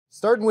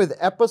Starting with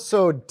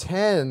episode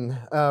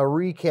 10,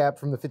 recap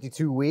from the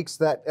 52 weeks.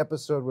 That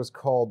episode was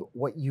called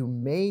What You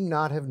May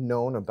Not Have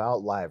Known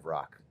About Live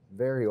Rock.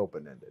 Very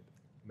open-ended.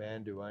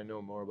 Man, do I know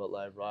more about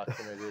Live Rock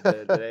than I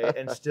did today.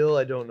 And still,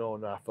 I don't know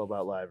enough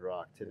about Live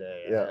Rock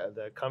today. Yeah.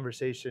 The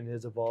conversation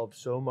has evolved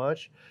so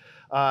much.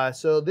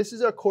 So this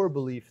is our core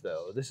belief,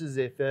 though. This is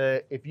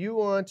if you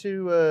want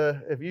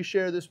to, if you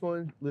share this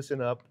one,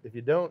 listen up. If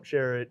you don't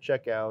share it,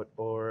 check out,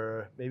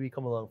 or maybe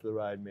come along for the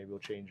ride. Maybe we'll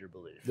change your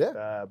belief.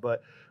 Yeah.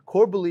 But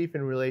core belief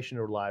in relation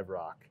to Live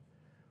Rock.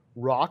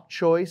 Rock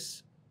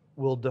choice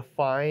will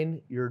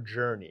define your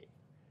journey.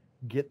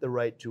 Get the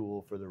right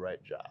tool for the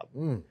right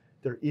job.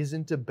 There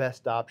isn't a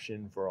best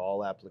option for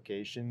all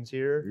applications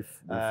here.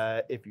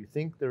 If you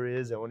think there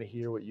is, I want to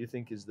hear what you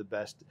think is the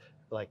best,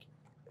 like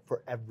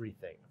for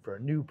everything, for a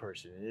new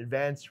person, an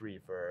advanced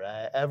reefer,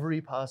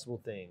 every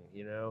possible thing,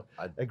 you know,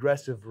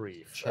 aggressive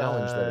reef.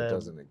 Challenge that it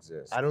doesn't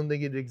exist. I don't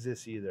think it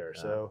exists either.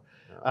 So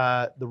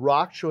the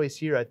rock choice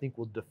here, I think,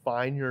 will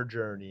define your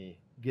journey,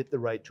 get the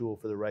right tool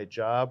for the right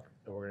job,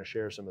 and we're going to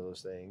share some of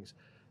those things.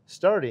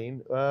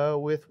 Starting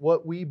with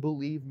what we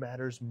believe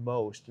matters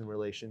most in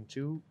relation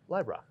to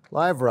Live Rock.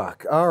 Live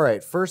Rock. All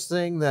right. First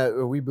thing that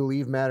we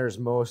believe matters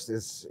most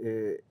is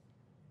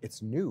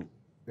it's new.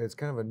 It's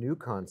kind of a new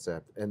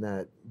concept, and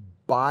that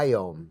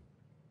biome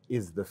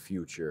is the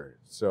future.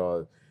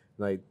 So,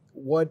 like,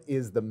 what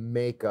is the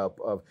makeup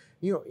of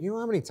you know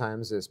how many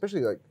times,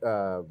 especially like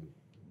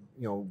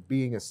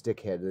being a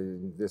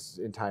stickhead, this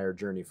entire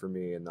journey for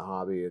me in the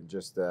hobby, and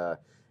just it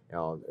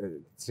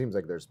seems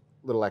like there's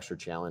little extra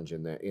challenge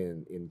in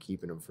in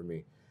keeping them for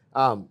me.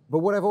 But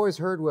what I've always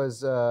heard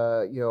was,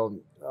 of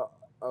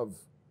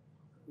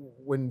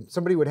when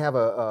somebody would have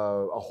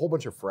a whole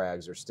bunch of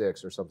frags or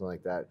sticks or something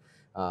like that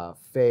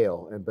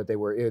fail, but they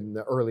were in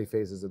the early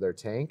phases of their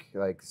tank,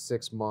 like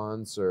 6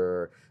 months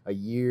or a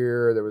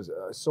year. There was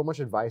so much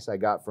advice I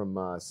got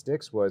from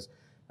sticks was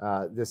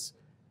this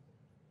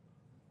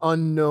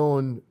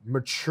unknown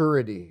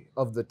maturity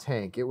of the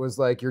tank. It was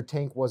like your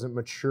tank wasn't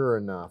mature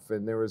enough,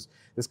 and there was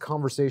this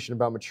conversation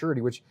about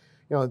maturity, which,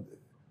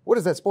 what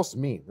is that supposed to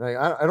mean? Like,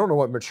 I don't know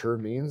what mature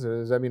means.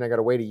 Does that mean I got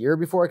to wait a year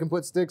before I can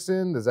put sticks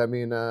in? Does that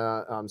mean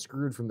I'm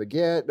screwed from the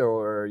get,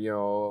 or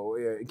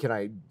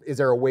is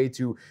there a way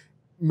to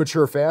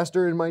mature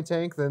faster in my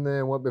tank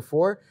than what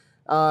before?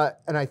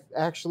 And I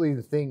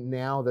actually think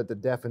now that the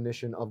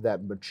definition of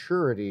that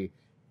maturity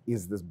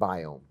is this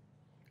biome.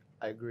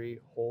 I agree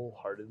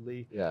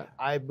wholeheartedly. Yeah.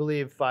 I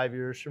believe 5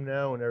 years from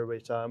now, when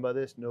everybody's talking about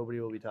this, nobody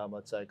will be talking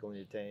about cycling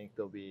your tank.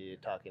 They'll be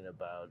talking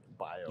about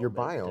biome. Your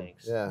biome.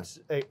 Tanks.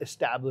 Yeah.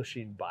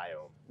 Establishing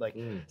biome. Like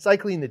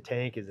cycling the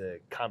tank is a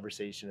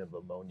conversation of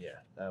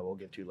ammonia. We'll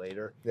get to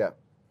later. Yeah.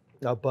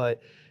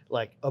 But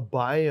like a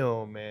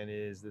biome, man,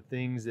 is the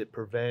things that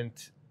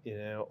prevent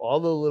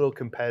all the little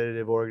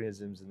competitive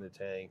organisms in the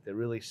tank that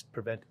really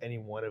prevent any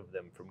one of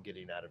them from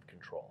getting out of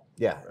control.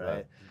 Yeah.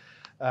 Right.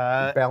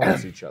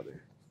 Balance each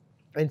other.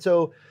 And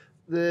so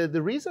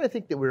the reason I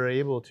think that we were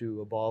able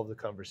to evolve the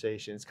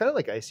conversation, it's kind of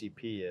like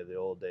ICP of the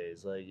old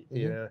days. Like,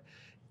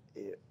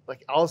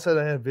 like all of a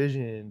sudden I had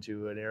vision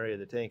into an area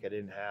of the tank I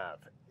didn't have.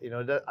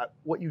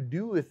 What you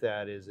do with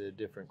that is a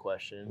different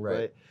question.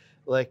 Right.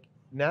 But like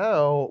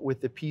now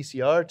with the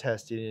PCR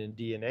testing and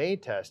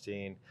DNA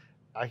testing,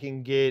 I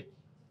can get,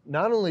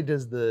 not only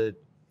does the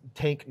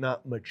tank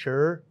not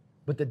mature,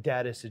 but the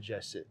data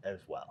suggests it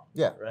as well.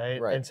 Yeah.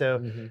 Right. Right. And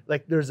so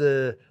like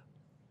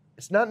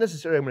it's not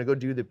necessarily I'm going to go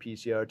do the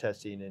PCR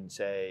testing and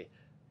say,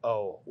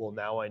 oh, well,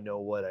 now I know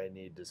what I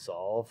need to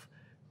solve.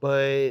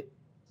 But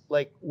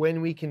like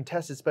when we can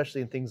test,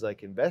 especially in things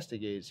like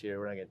Investigates here,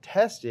 when I can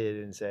test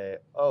it and say,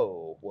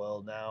 oh,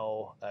 well,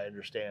 now I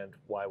understand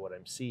why what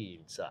I'm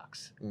seeing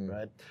sucks,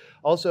 right?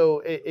 Also,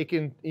 it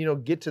can,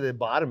 get to the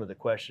bottom of the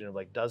question of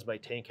like, does my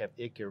tank have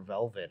ick or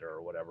velvet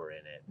or whatever in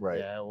it? Right.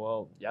 Yeah,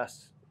 well,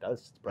 yes.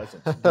 It's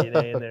present.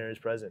 DNA in there is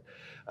present.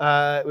 We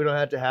don't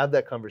have to have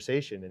that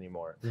conversation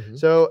anymore.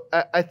 So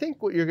I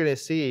think what you're going to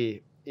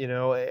see,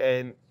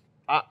 and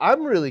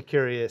I'm really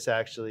curious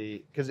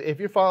actually, because if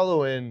you're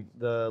following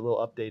the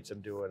little updates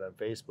I'm doing on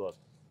Facebook,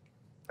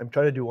 I'm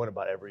trying to do one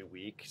about every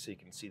week so you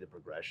can see the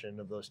progression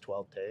of those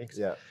 12 tanks.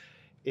 Yeah.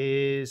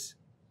 Is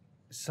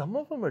some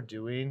of them are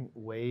doing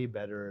way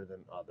better than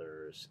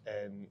others,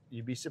 and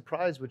you'd be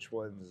surprised which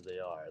ones they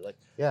are. Like,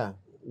 yeah.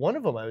 One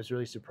of them I was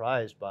really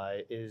surprised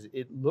by is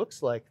it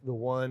looks like the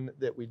one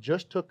that we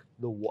just took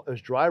it was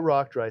dry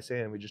rock, dry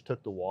sand. We just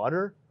took the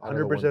water,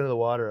 100% of the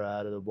water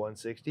out of the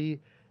 160.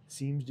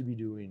 Seems to be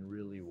doing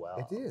really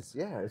well. It is,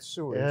 yeah. It's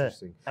so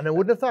interesting. And I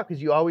wouldn't have thought,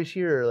 because you always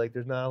hear like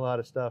there's not a lot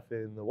of stuff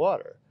in the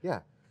water. Yeah.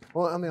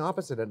 Well, on the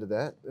opposite end of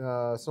that,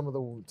 some of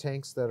the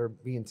tanks that are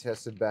being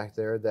tested back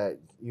there that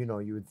you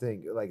would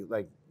think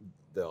like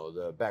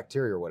the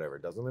bacteria or whatever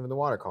doesn't live in the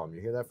water column.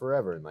 You hear that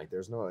forever, and like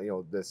there's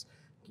no this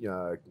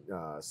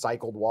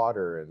cycled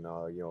water, and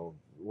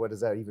what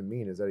does that even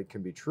mean? Is that it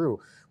can be true?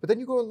 But then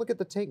you go and look at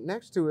the tank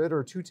next to it,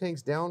 or 2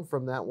 tanks down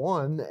from that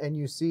one, and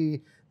you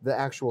see the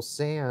actual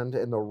sand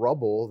and the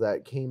rubble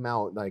that came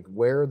out, like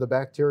where the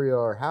bacteria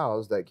are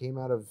housed, that came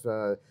out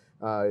of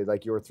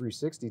like your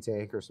 360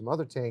 tank or some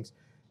other tanks,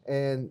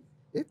 and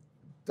it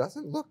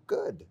doesn't look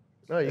good.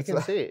 No, you It's can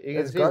like- see it. You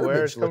can it's see where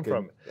garbage it's come looking.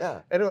 from.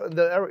 Yeah. And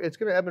it's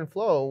going to ebb and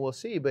flow, and we'll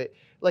see. But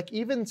like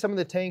even some of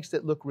the tanks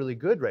that look really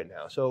good right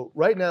now. So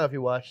right now, if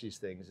you watch these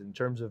things in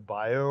terms of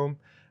biome,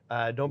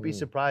 don't be Mm.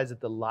 surprised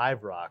at the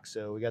live rock.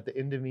 So we got the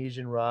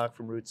Indonesian rock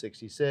from Route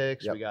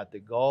 66. Yep. We got the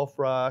Gulf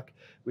rock.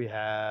 We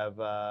have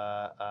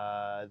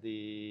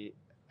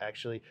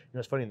actually,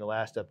 it's funny in the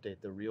last update,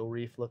 the Real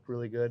Reef looked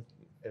really good.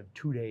 In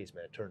 2 days,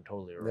 man, it turned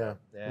totally around.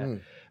 Yeah.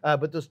 Mm.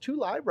 But those two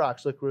live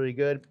rocks look really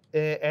good,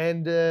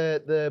 and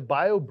the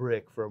bio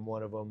brick from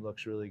one of them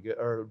looks really good,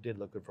 or did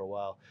look good for a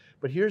while.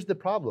 But here's the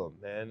problem,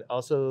 man.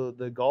 Also,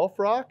 the Gulf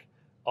rock,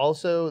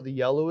 also the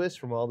yellowest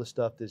from all the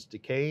stuff that's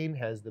decaying,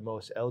 has the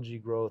most algae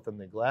growth on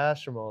the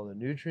glass from all the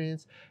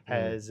nutrients.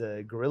 Has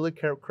gorilla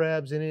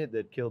crabs in it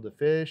that kill the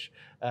fish.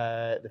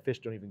 The fish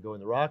don't even go in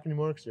the rock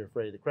anymore because they're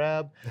afraid of the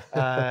crab.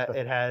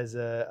 It has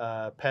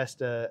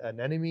pest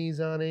anemones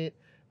on it.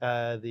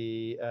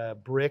 The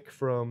brick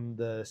from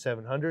the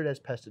 700 has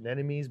pest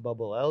anemones,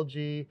 bubble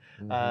algae.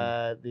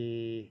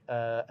 Mhm.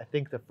 I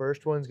think the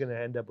first one's going to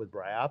end up with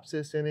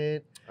bryopsis in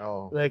it.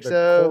 Oh, like the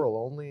so- coral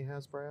only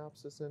has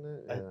bryopsis in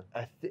it.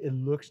 Yeah. It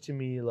looks to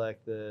me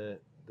like the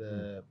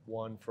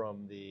one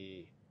from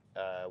the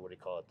what do you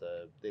call it,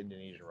 the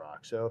Indonesian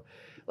rock. So,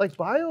 like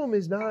biome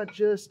is not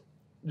just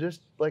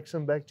like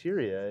some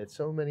bacteria. It's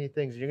so many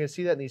things. You're going to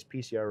see that in these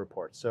PCR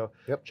reports. So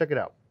Yep. check it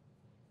out.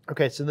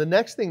 Okay, so the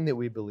next thing that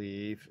we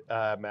believe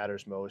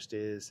matters most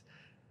is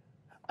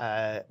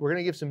we're going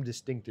to give some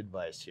distinct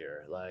advice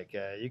here. Like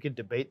you could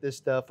debate this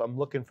stuff. I'm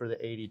looking for the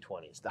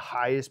 80-20s, the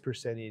highest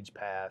percentage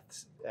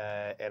paths,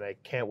 and I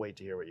can't wait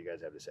to hear what you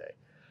guys have to say.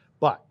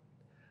 But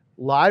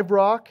live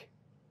rock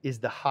is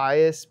the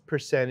highest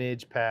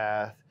percentage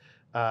path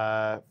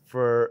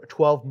for a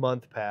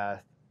 12-month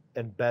path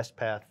and best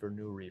path for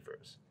new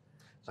reefers.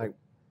 So,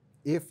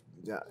 If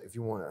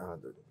you want,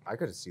 I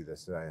got to see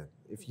this.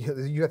 If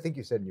you, I think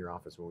you said in your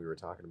office when we were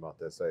talking about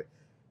this,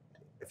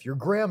 if your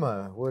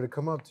grandma were to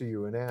come up to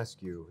you and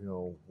ask you,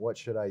 what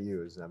should I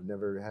use? And I've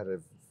never had a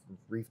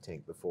reef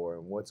tank before,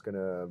 and what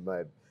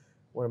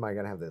am I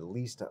gonna have the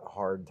least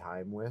hard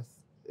time with?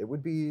 It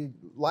would be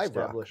live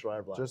rock. established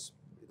live rock. Just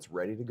it's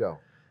ready to go.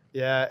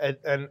 Yeah,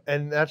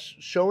 and that's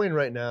showing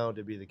right now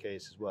to be the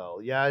case as well.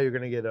 Yeah, you're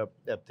going to get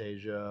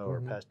Aptasia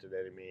or Mhm. pest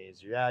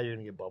anemones. Yeah, you're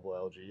going to get bubble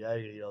algae. Yeah,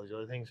 you're going to get all these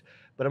other things.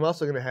 But I'm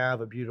also going to have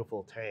a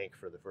beautiful tank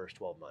for the first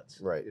 12 months.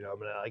 Right. I'm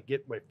going to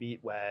get my feet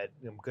wet.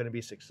 I'm going to be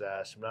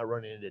success. I'm not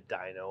running into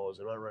dinos.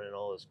 I'm not running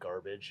all this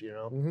garbage,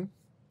 Mm-hmm.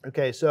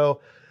 Okay,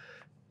 so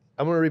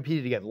I'm going to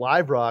repeat it again.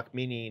 Live rock,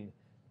 meaning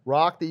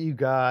rock that you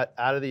got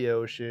out of the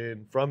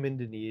ocean, from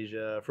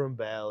Indonesia, from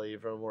Bali,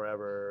 from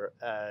wherever.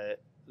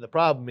 The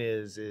problem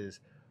is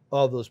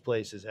all those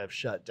places have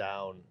shut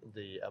down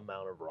the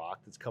amount of rock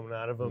that's coming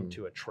out of them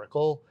to a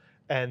trickle,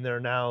 and they're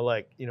now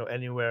like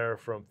anywhere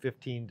from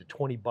 $15 to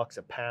 $20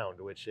 a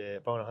pound. Which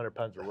if I want 100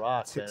 pounds of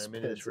rock, It's then I'm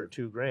in this for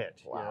expensive.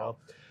 $2,000. Wow.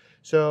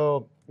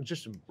 So it's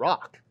just some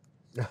rock.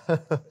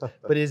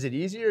 But is it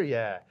easier?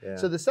 Yeah. Yeah.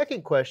 So the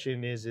second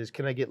question is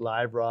can I get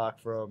live rock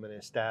from an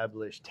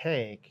established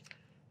tank?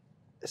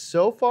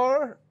 So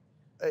far,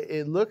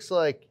 it looks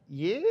like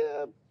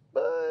yeah,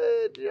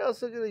 but you're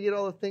also going to get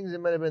all the things that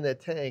might have been in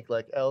that tank,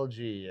 like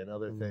algae and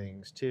other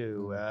things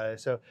too.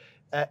 So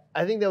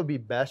I think that would be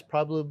best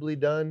probably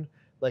done.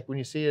 Like when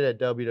you see it at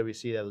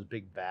WWC, that was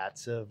big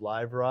vats of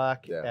live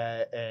rock,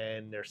 Yeah.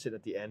 and they're sitting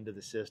at the end of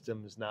the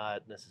systems,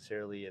 not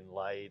necessarily in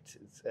light.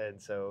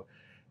 And so,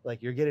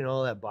 like you're getting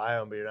all that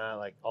biome, but you're not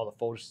like all the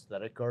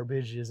photosynthetic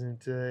garbage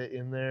isn't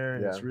in there,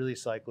 and it's Yeah. really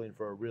cycling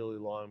for a really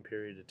long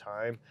period of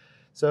time.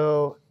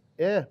 So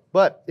yeah,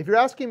 but if you're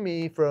asking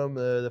me from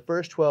the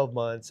first 12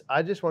 months,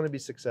 I just want to be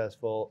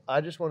successful. I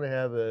just want to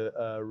have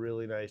a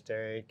really nice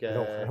tank. I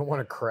don't want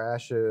to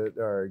crash it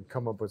or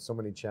come up with so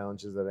many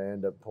challenges that I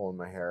end up pulling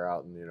my hair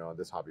out and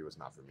this hobby was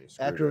not for me.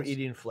 Screw After this.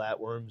 eating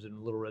flatworms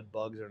and little red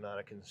bugs are not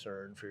a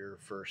concern for your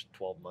first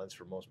 12 months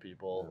for most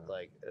people. Yeah.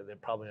 Like they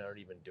probably aren't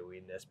even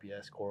doing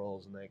SPS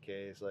corals in that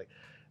case. Like,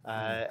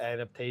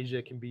 and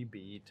Aptasia can be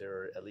beat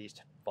or at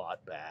least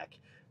fought back.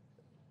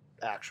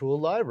 Actual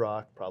live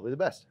rock, probably the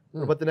best.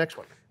 What about the next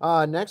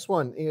one? Next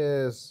one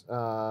is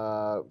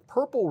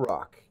purple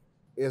rock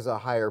is a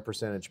higher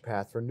percentage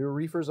path for new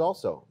reefers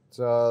also.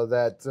 So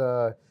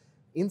that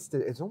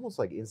it's almost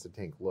like instant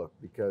tank look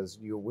because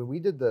when you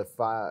did the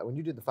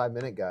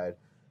 5-minute guide,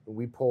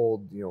 we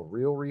pulled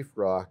real reef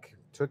rock,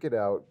 took it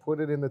out,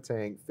 put it in the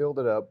tank, filled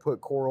it up, put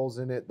corals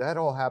in it. That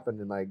all happened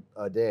in like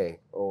a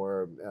day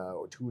or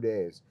 2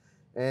 days,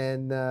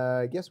 and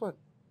guess what?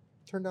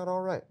 Turned out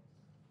all right.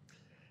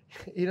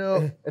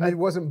 And it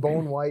wasn't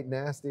bone white,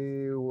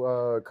 nasty,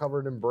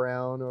 covered in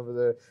brown over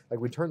the.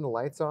 Like we turned the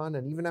lights on,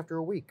 and even after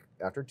a week,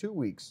 after 2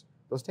 weeks,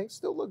 those tanks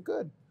still look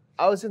good.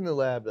 I was in the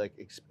lab like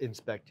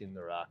inspecting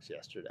the rocks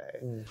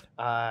yesterday,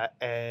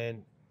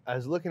 and I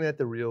was looking at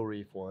the Real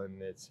Reef one.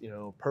 It's,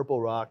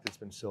 purple rock that's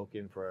been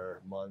soaking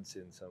for months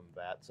in some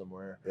vat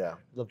somewhere. Yeah.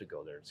 I'd love to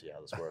go there and see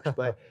how this works.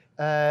 But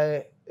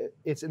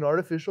it's an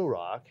artificial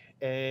rock,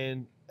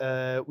 and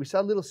we saw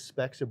little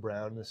specks of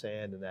brown in the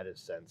sand, and that has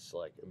since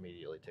like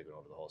immediately taken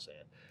over the whole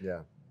sand.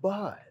 Yeah.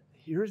 But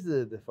here's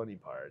the funny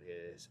part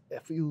is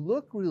if you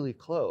look really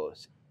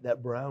close,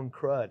 that brown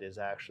crud is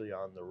actually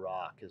on the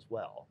rock as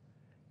well.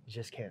 You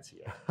just can't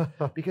see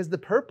it because the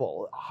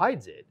purple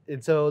hides it.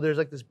 And so there's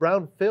like this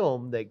brown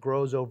film that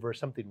grows over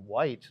something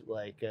white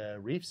like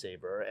Reef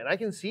Saver, and I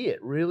can see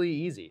it really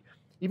easy.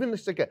 Even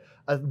just like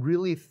a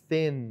really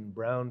thin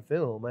brown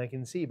film I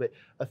can see, but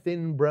a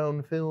thin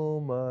brown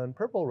film on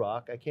purple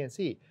rock I can't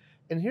see.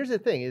 And here's the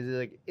thing is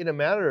like in a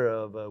matter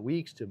of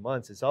weeks to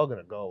months, it's all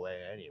gonna go away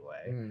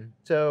anyway. Mm.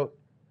 So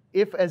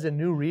if as a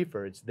new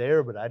reefer it's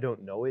there, but I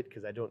don't know it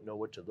because I don't know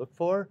what to look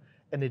for,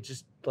 and it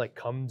just like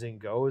comes and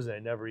goes and I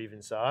never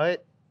even saw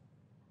it,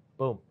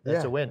 boom,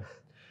 that's Yeah. a win.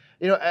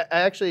 I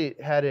actually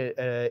had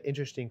an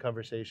interesting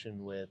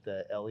conversation with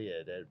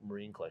Elliot at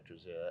Marine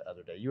Collectors the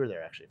other day. You were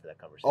there actually for that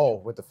conversation. Oh,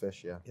 with the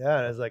fish, yeah. Yeah,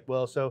 and I was like,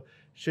 well, so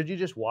should you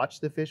just watch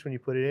the fish when you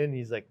put it in? And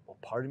he's like, well,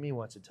 part of me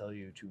wants to tell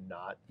you to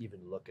not even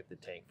look at the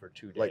tank for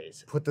 2 Like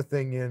days. put the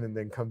thing in and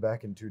then come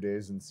back in 2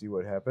 days and see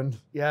what happened.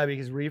 Yeah,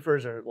 because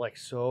reefers are like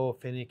so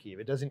finicky. If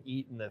it doesn't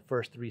eat in the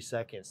first 3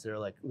 seconds, they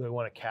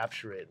want to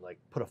capture it and like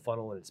put a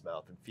funnel in its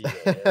mouth and feed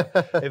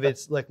it. And if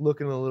it's like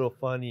looking a little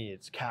funny,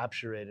 it's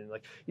capture it, and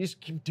like you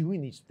just keep doing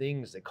these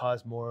things that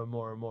cause more and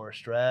more and more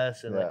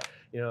stress. And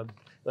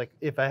like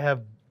if I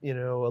have a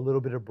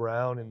little bit of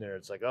brown in there,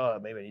 it's like, oh,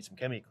 maybe I need some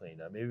chemi-clean.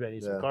 Maybe I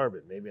need some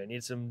carbon. Maybe I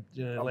need some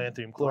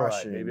lanthanum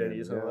chloride. Maybe I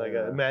need some like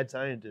a mad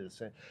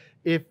scientist.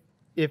 If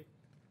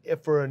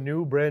for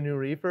a brand new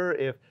reefer,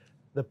 if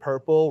the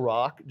purple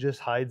rock just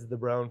hides the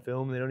brown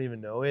film, they don't even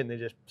know it, and they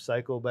just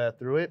cycle back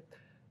through it,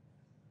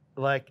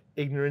 like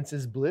ignorance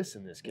is bliss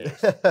in this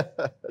case.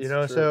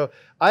 True. So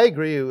I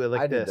agree with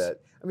I this. did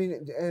that. I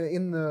mean,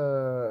 in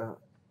the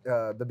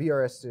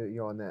BRS,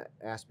 in the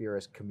Ask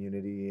BRS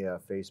community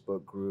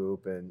Facebook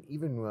group, and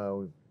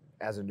even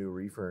as a new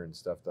reefer and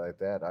stuff like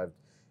that, I've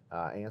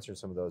answered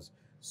some of those.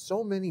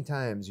 So many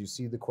times you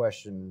see the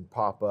question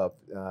pop up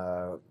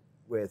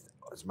with,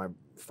 it's my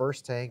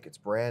first tank, it's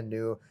brand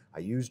new, I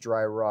use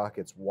dry rock,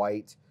 it's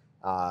white,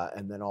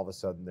 and then all of a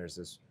sudden there's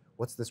this,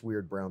 what's this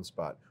weird brown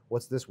spot?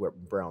 What's this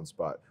brown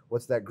spot?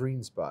 What's that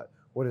green spot?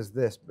 What is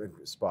this big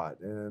spot?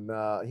 And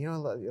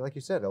like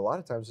you said, a lot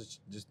of times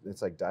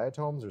it's like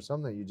diatoms or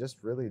something that you just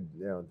really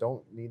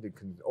don't need to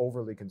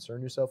overly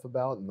concern yourself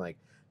about, and like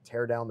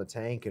tear down the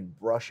tank and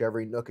brush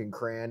every nook and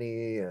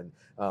cranny and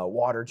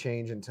water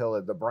change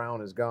until the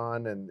brown is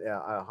gone. And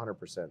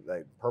 100%,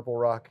 like purple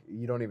rock,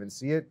 you don't even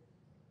see it.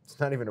 It's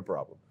not even a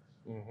problem.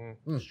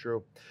 Mm-hmm. It's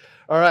true.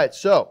 All right,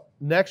 so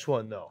next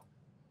one though,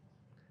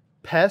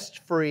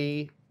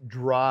 pest-free,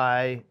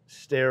 dry,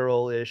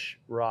 sterile-ish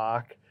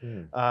rock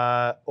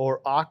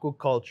or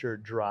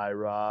aquaculture dry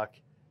rock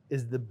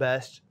is the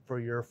best for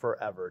your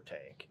forever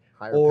tank.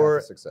 Higher path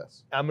of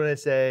success. I'm going to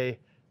say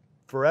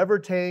forever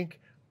tank,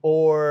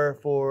 or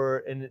for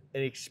an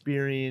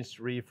experienced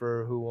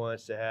reefer who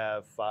wants to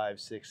have 5,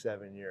 6,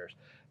 7 years.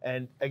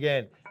 And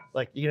again,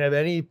 like you can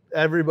have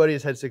everybody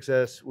has had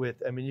success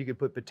with, you could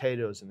put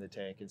potatoes in the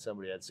tank and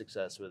somebody had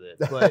success with it.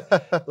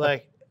 But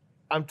like,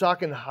 I'm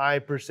talking high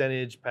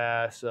percentage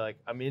pass. Like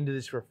I'm into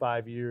this for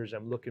 5 years.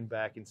 I'm looking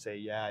back and say,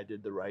 yeah, I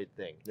did the right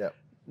thing. Yeah.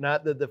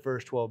 Not that the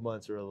first 12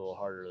 months are a little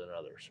harder than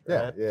others.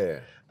 Right?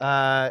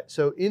 Yeah.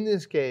 So in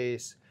this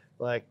case,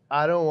 like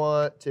I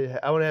want to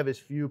have as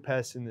few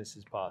pests in this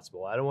as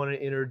possible. I don't want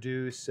to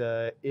introduce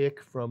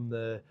ick from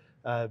the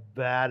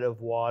vat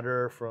of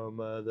water from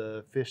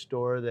the fish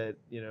store that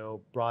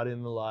brought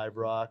in the live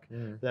rock.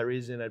 For that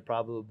reason, I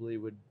probably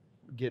would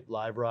get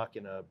live rock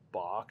in a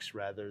box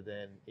rather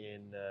than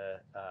in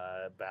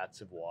vats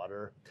of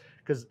water.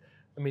 Because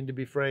to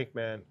be frank,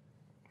 man,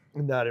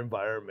 in that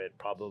environment,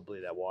 probably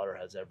that water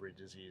has every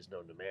disease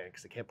known to man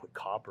because they can't put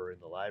copper in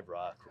the live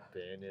rock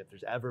bin. If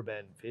there's ever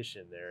been fish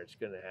in there, it's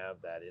going to have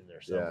that in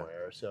there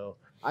somewhere. Yeah. So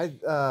I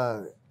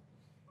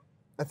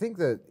think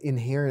that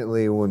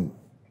inherently when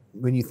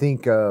you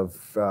think of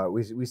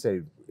we say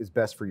is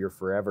best for your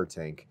forever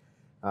tank,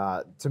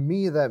 to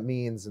me that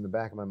means, in the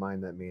back of my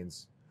mind, that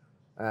means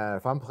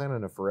if I'm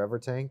planning a forever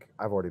tank,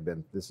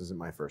 this isn't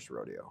my first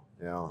rodeo.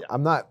 Yeah.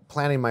 I'm not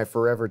planning my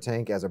forever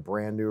tank as a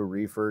brand new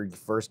reefer,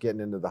 first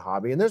getting into the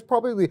hobby. And there's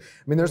probably,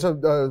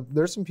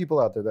 there's some people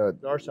out there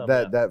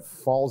that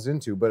falls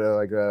into, but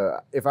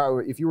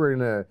if you were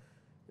going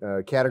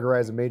to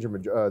categorize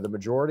the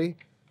majority,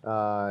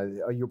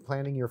 you're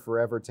planning your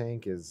forever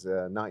tank is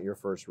not your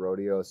first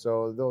rodeo.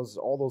 So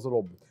all those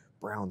little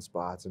brown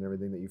spots and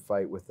everything that you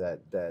fight with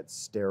that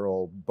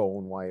sterile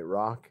bone white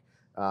rock,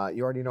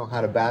 you already know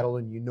how to battle,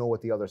 and you know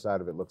what the other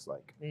side of it looks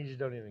like. You just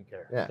don't even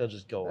care. Yeah. They'll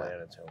just go away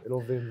on its own.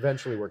 It'll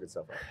eventually work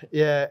itself out.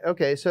 Yeah.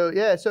 Okay. So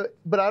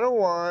but I don't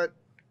want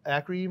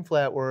acridine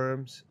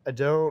flatworms. I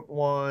don't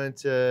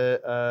want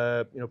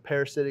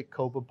parasitic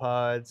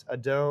copepods. I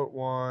don't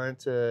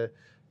want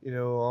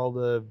all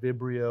the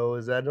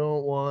Vibrios. I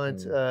don't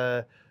want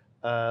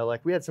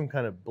like we had some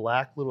kind of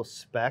black little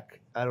speck.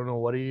 I don't know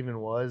what it even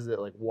was that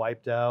like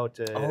wiped out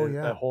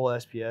a whole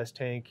SPS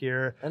tank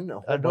here. And a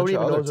whole bunch Nobody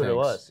of even other knows what it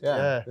was.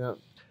 Yeah.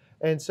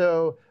 And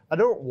so I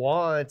don't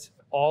want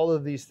all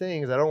of these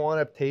things. I don't want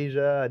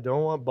Aptasia. I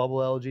don't want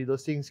bubble algae.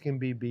 Those things can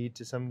be beat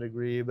to some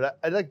degree, but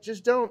I like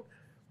just don't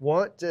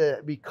want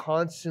to be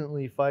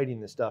constantly fighting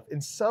this stuff.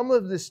 And some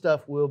of this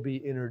stuff will be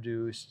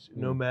introduced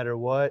no matter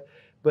what,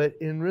 but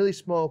in really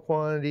small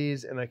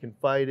quantities, and I can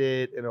fight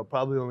it, and I'll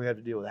probably only have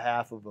to deal with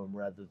half of them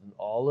rather than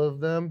all of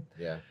them.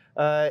 Yeah.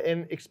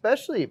 And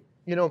especially,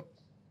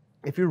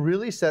 if you're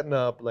really setting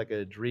up like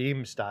a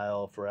dream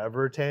style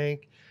forever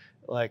tank,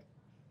 like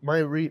my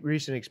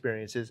recent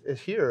experience is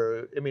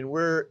here. I mean,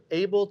 we're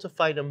able to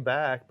fight them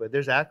back, but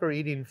there's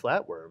acro-eating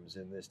flatworms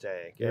in this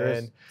tank.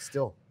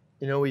 Still.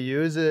 We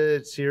use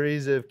a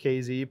series of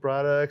KZ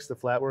products, the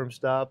flatworm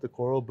stop, the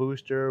coral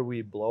booster.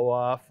 We blow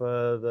off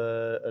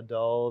the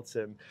adults,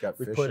 and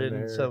we put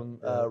in some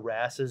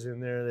wrasses in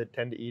there that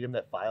tend to eat them,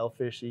 that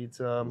filefish eats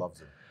them. Loves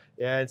them.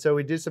 Yeah, and so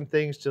we did some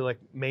things to like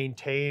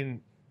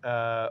maintain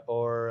to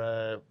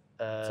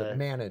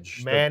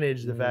manage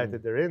the fact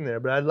that they're in there.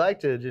 But I'd like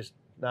to just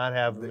not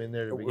have them in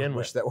there to begin with.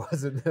 Wish that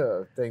wasn't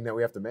the thing that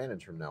we have to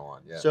manage from now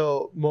on. Yeah.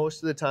 So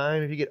most of the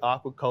time, if you get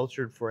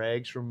aquacultured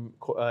frags from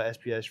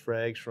SPS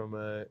frags from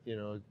a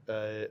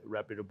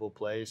reputable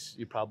place,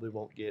 you probably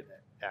won't get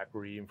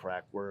acro-eating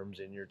flatworms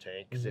in your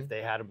tank, because if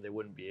they had them, they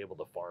wouldn't be able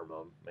to farm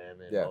them, man.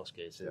 In most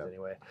cases,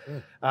 anyway.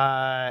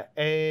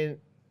 And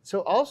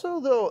so also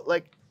though,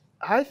 like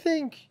I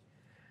think,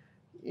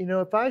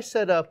 if I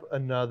set up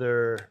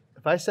another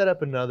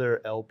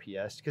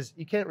LPS, because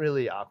you can't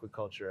really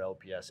aquaculture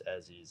LPS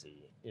as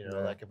easy.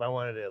 Like if I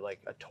wanted a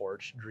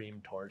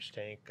dream torch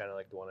tank, kind of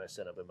like the one I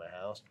set up in my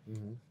house.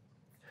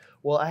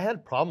 Well, I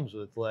had problems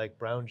with like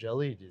brown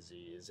jelly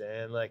disease,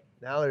 and like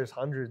now there's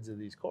hundreds of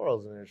these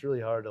corals, and it's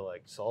really hard to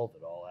like solve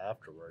it all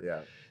afterward.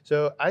 Yeah.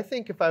 So I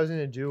think if I was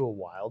going to do a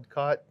wild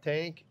caught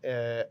tank,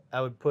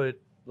 I would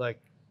put like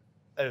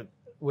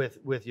with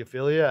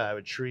Euphilia, I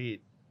would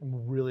treat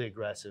really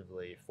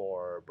aggressively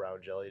for brown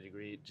jelly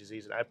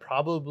disease, and I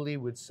probably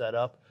would set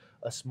up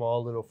a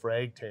small little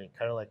frag tank,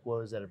 kind of like, what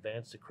was that,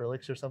 advanced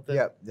acrylics or something?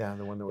 Yeah,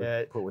 the one that we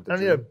put with the I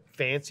don't need a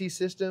fancy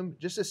system,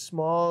 just a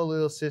small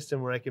little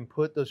system where I can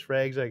put those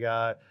frags I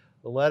got,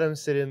 let them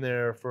sit in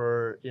there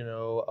for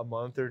a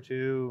month or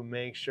two,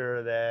 make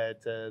sure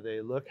that they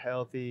look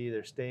healthy,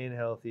 they're staying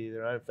healthy,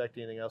 they're not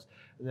affecting anything else,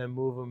 and then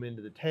move them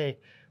into the tank.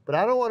 But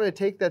I don't want to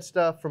take that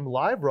stuff from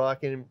live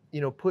rock and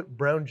put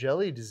brown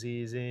jelly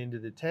disease into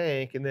the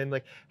tank, and then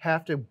like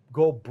have to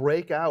go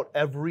break out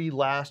every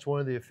last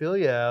one of the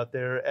Euphilia out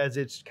there as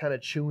it's kind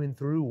of chewing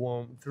through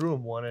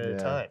them one at a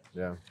time.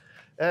 Yeah.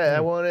 I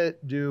want to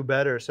do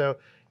better. So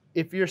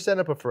if you're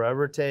setting up a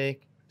forever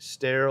tank,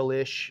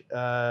 sterile-ish,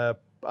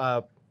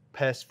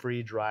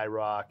 pest-free dry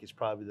rock is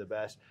probably the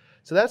best.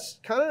 So that's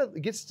kind of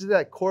gets to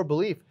that core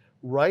belief.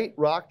 Right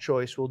rock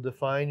choice will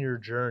define your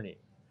journey.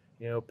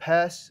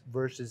 Pests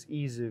versus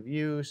ease of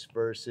use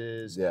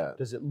versus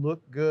does it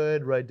look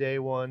good right day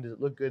one? Does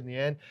it look good in the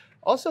end?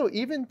 Also,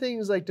 even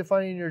things like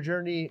defining your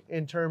journey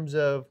in terms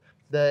of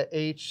the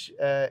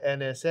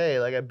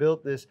HNSA. Like I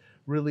built this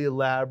really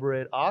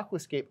elaborate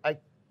aquascape. I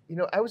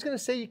was going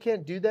to say you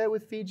can't do that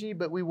with Fiji,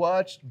 but we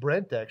watched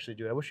Brent actually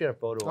do it. I wish you had a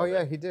photo of it. Oh,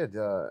 yeah, he did.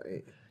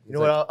 You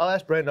know what? I'll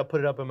ask Brent and I'll put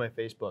it up on my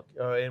Facebook,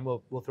 and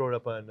we'll throw it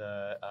up on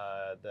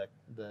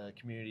the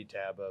community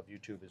tab of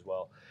YouTube as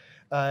well.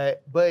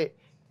 But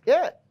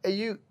yeah,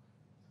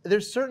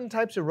 there's certain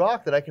types of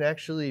rock that I can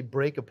actually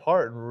break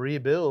apart and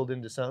rebuild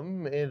into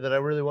something that I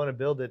really want to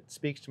build that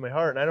speaks to my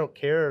heart. And I don't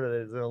care that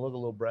it's going to look a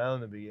little brown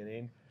in the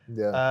beginning.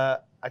 Yeah.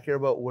 I care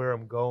about where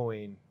I'm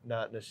going,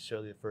 not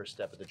necessarily the first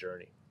step of the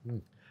journey.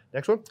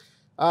 Next one.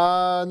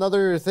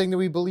 Another thing that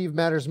we believe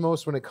matters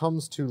most when it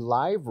comes to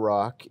live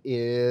rock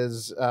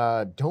is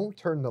don't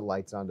turn the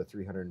lights on to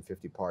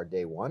 350 par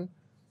day one.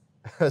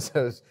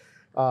 So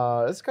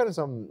it's kind of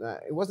something.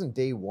 It wasn't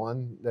day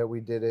one that we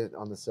did it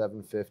on the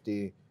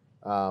 750,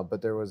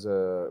 but there was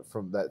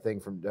from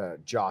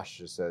Josh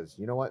just says,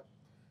 you know what?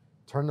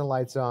 Turn the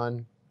lights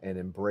on and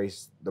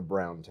embrace the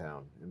brown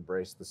town,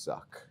 embrace the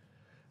suck.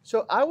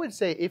 So I would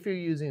say if you're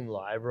using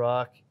live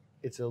rock,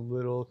 it's a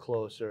little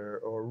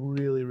closer or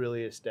really,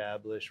 really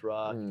established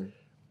rock.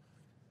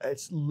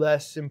 It's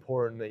less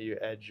important that you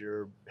hedge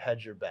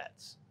your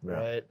bets,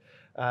 right?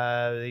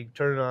 They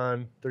turn it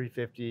on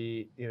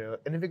 350,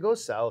 and if it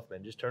goes south,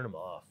 man, just turn them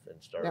off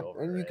and start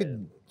over. And you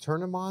could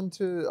turn them on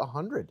to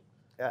 100.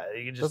 Yeah,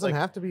 you can just doesn't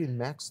have to be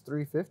max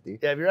 350.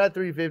 Yeah, if you're at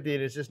 350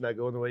 and it's just not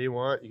going the way you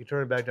want, you can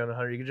turn it back down to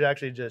 100. You can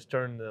actually just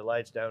turn the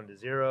lights down to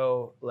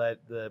 0,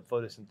 let the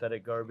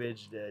photosynthetic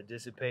garbage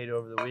dissipate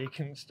over the week,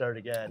 and start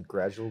again.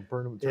 Gradual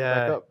turn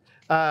back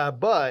up.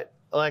 But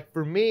like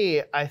for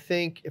me, I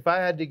think if I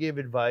had to give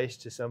advice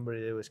to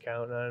somebody that was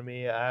counting on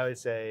me, I would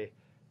say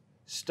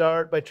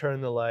start by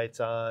turning the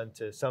lights on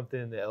to something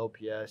in the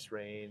LPS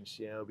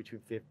range, between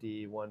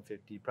 50,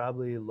 150,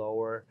 probably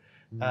lower.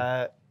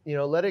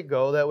 let it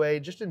go that way.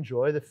 Just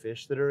enjoy the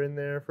fish that are in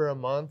there for a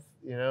month,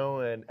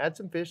 and add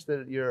some fish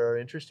that are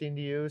interesting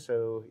to you.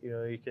 So,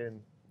 you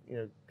can,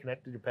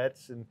 connect with your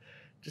pets and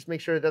just make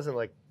sure it doesn't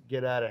like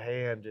get out of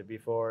hand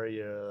before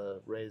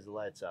you raise the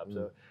lights up.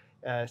 So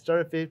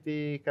start at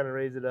 50, kind of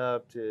raise it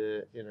up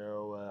to,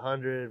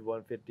 100,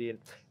 150. And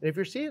if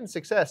you're seeing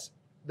success,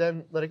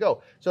 then let it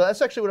go. So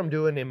that's actually what I'm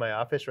doing in my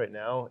office right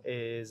now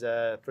is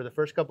for the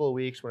first couple of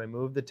weeks when I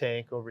moved the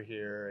tank over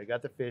here, I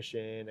got the fish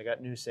in, I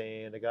got new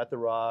sand, I got the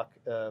rock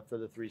for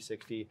the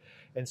 360.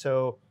 And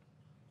so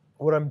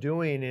what I'm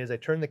doing is I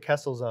turned the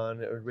Kessels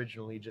on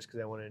originally just because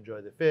I want to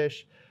enjoy the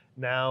fish.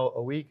 Now,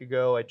 a week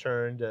ago, I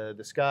turned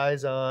the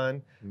Skies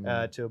on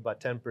to about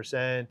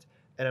 10%.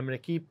 And I'm going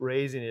to keep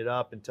raising it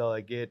up until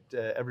I get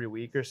every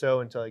week or so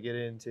until I get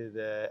into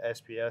the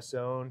SPS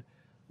zone.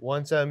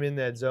 Once I'm in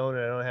that zone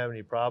and I don't have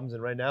any problems,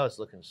 and right now it's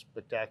looking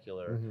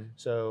spectacular.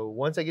 So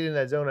once I get in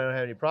that zone and I don't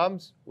have any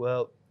problems,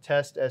 well,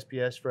 test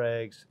SPS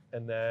frags,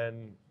 and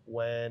then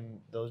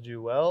when those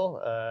do well,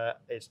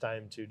 it's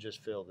time to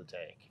just fill the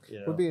tank.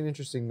 Would be an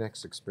interesting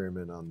next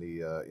experiment on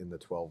the in the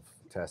 12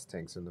 test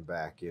tanks in the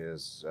back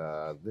is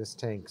this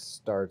tank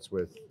starts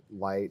with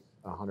light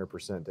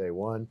 100% day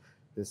one.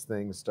 This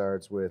thing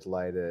starts with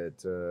light at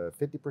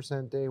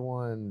 50% day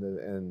one,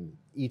 and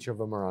each of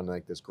them are on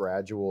like this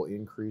gradual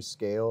increase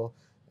scale,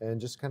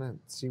 and just kind of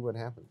see what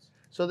happens.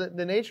 So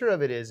the nature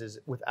of it is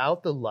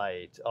without the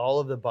light, all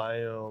of the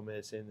biome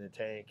that's in the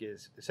tank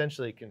is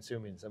essentially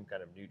consuming some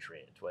kind of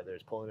nutrient, whether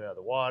it's pulling it out of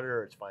the water,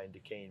 or it's fine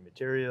decaying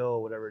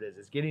material, whatever it is.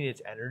 It's getting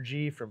its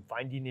energy from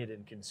finding it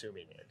and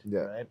consuming it,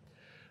 right?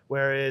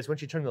 Whereas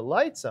once you turn the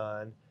lights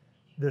on,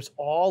 there's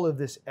all of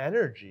this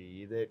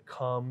energy that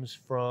comes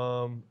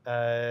from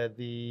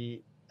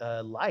the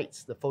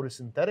lights, the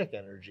photosynthetic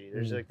energy.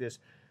 There's like this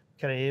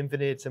kind of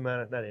infinite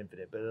amount of, not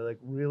infinite, but like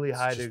really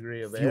high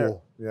degree of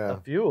fuel.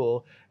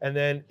 Fuel. And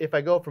then if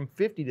I go from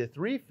 50 to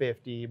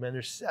 350, man,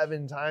 there's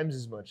 7 times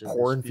as much of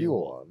pouring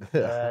fuel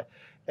on.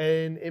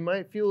 And it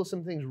might fuel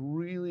some things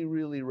really,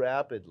 really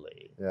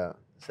rapidly.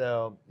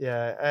 So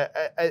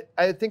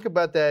I think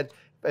about that.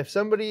 If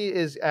somebody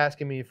is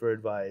asking me for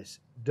advice,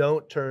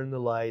 don't turn the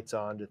lights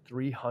on to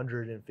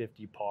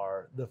 350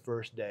 par the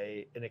first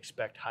day and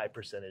expect high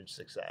percentage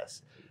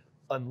success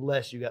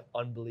unless you got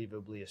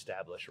unbelievably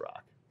established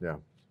rock.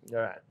 All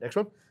right, next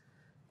one.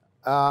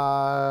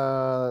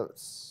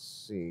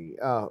 Let's see.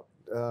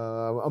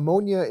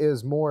 Ammonia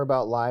is more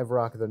about live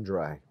rock than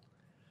dry.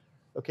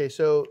 Okay,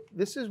 so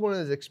this is one of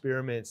those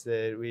experiments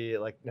that we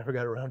never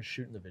got around to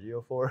shooting the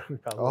video for. We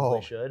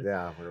probably should.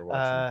 Yeah, we were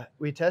watching.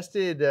 We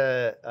tested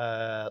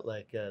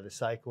the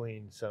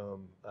cycling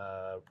some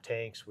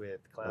tanks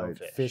with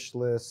clownfish. Right,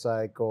 fishless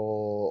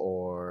cycle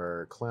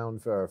or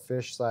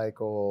fish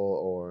cycle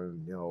or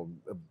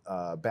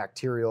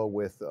bacterial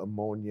with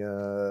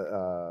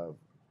ammonia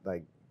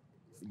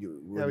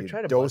we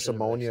tried a dose bunch of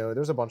ammonia.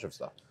 There's a bunch of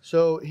stuff.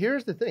 So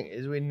here's the thing: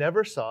 is we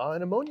never saw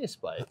an ammonia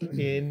spike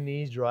in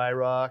these dry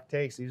rock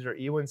tanks. These are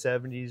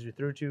E170s. We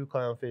threw 2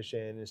 clownfish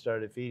in and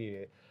started feeding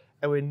it,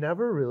 and we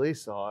never really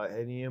saw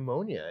any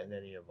ammonia in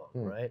any of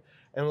them, right?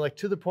 And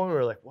to the point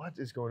where we're like, what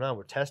is going on?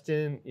 We're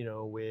testing,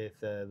 with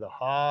the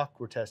Hawk.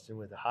 We're testing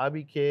with the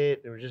Hobby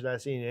Kit, and we're just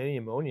not seeing any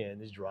ammonia in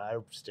these dry,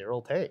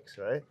 sterile tanks,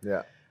 right?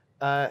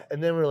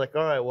 And then we're like,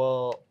 all right,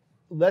 well,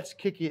 let's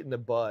kick it in the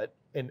butt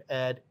and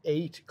add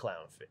 8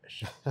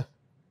 clownfish.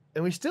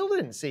 And we still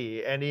didn't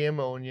see any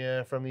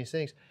ammonia from these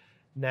things.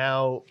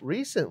 Now,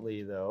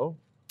 recently, though,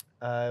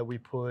 we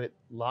put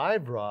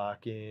live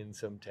rock in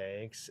some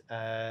tanks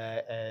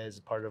as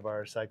part of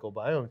our cycle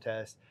biome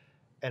test,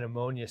 and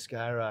ammonia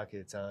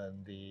skyrockets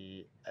on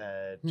the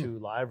 2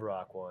 live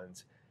rock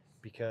ones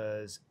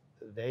because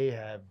they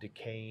have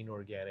decaying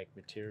organic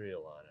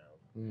material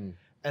on them.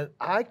 And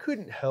I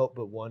couldn't help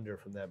but wonder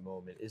from that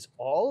moment, is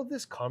all of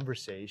this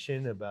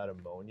conversation about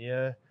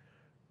ammonia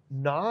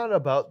not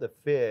about the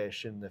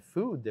fish and the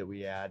food that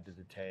we add to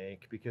the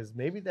tank? Because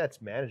maybe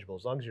that's manageable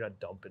as long as you're not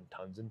dumping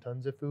tons and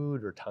tons of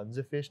food or tons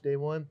of fish day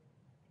one.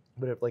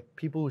 But if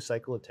people who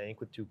cycle a tank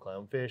with 2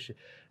 clownfish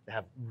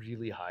have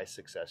really high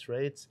success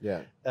rates,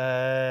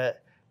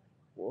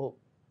 well,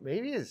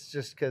 maybe it's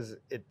just because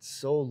it's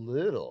so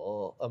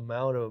little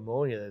amount of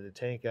ammonia that the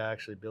tank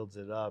actually builds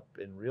it up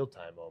in real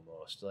time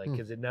almost,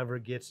 because it never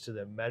gets to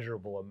the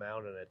measurable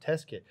amount in a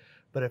test kit.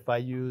 But if I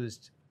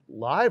used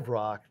live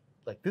rock,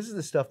 this is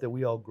the stuff that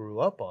we all grew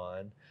up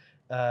on,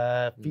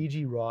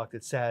 Fiji rock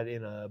that sat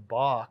in a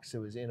box, it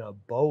was in a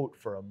boat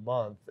for a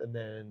month and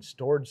then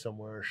stored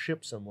somewhere,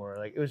 shipped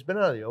somewhere. It was been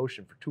out of the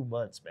ocean for 2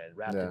 months, man,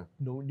 wrapped in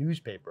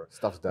newspaper.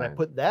 Stuff's dying. When I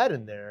put that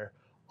in there,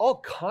 all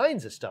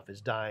kinds of stuff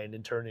is dying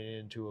and turning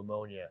into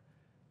ammonia.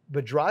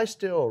 But dry,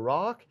 sterile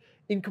rock,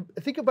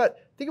 think about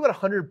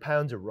 100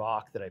 pounds of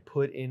rock that I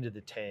put into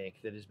the tank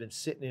that has been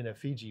sitting in a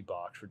Fiji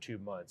box for 2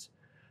 months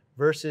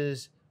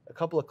versus a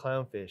couple of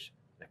clownfish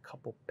and a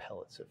couple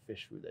pellets of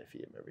fish food I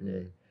feed them every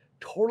day.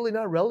 Totally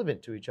not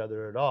relevant to each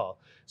other at all.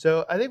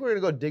 So I think we're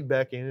gonna go dig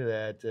back into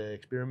that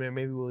experiment.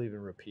 Maybe we'll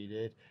even repeat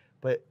it.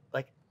 But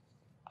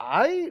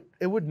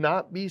It would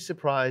not be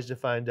surprised to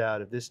find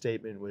out if this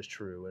statement was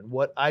true. And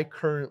what I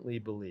currently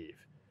believe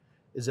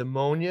is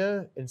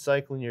ammonia and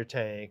cycling your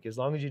tank, as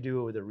long as you do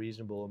it with a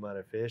reasonable amount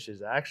of fish,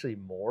 is actually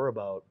more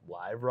about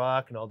live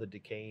rock and all the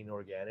decaying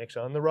organics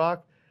on the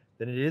rock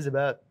than it is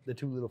about the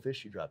 2 little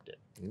fish you dropped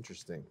in.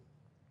 Interesting.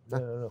 I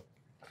don't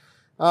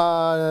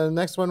know.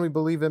 Next one, we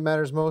believe it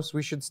matters most.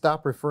 We should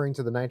stop referring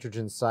to the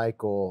nitrogen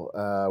cycle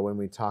when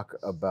we talk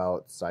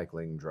about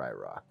cycling dry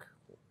rock.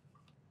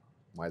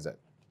 Why is that?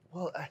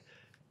 Well,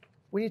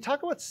 when you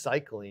talk about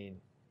cycling,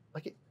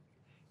 like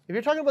if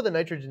you're talking about the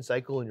nitrogen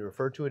cycle and you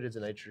refer to it as a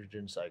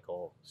nitrogen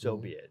cycle, so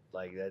be it.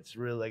 Like that's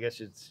really, I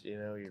guess it's,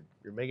 you're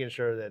making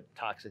sure that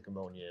toxic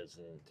ammonia is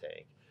in the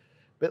tank.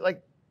 But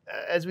like,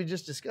 as we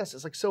just discussed,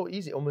 it's like so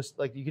easy, almost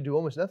like you can do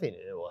almost nothing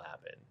and it will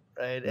happen.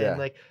 Right. Yeah. And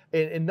like,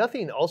 and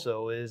nothing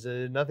also is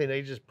nothing.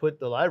 They just put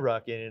the live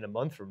rock in a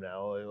month from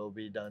now, it'll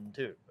be done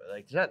too.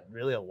 Like, there's not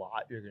really a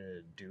lot you're going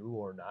to do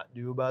or not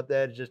do about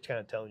that. It's just kind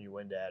of telling you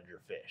when to add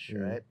your fish.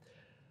 Right.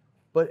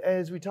 But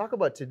as we talk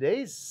about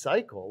today's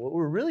cycle, what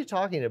we're really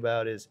talking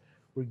about is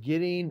we're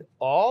getting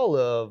all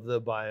of the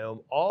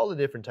biome, all the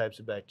different types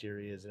of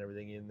bacteria and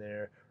everything in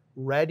there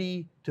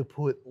ready to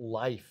put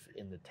life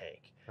in the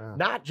tank.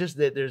 Not just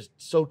that there's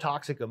so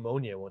toxic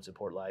ammonia won't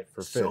support life,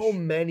 For so fish.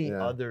 many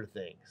other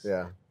things.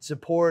 Yeah.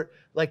 Support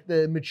like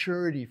the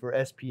maturity for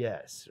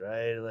SPS,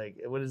 right? Like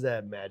what is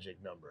that magic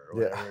number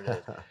or whatever it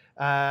is?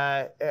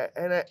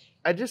 And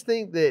I just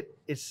think that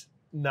it's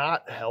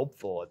not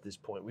helpful at this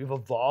point. We've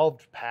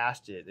evolved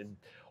past it. And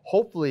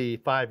hopefully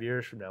 5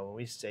 years from now, when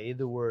we say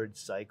the word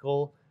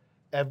cycle,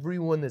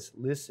 everyone that's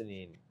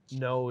listening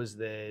knows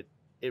that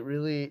it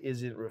really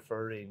isn't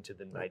referring to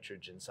the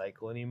nitrogen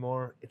cycle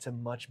anymore. It's a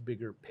much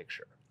bigger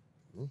picture.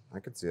 I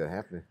could see that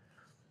happening.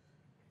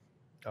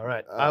 All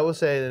right. I will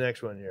say the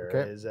next one here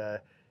is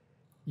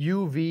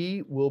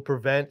UV will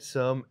prevent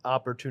some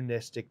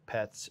opportunistic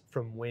pets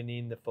from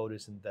winning the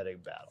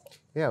photosynthetic battle.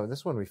 Yeah,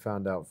 this one we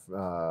found out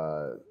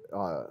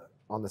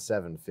on the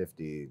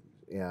 750.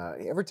 Yeah,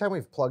 every time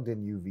we've plugged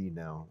in UV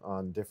now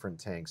on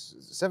different tanks,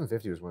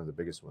 750 was one of the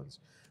biggest ones,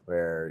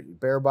 where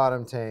bare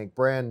bottom tank,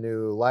 brand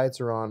new,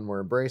 lights are on,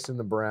 we're embracing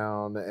the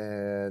brown,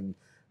 and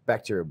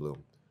bacteria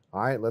bloom.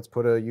 All right, let's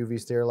put a UV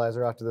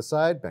sterilizer off to the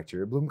side,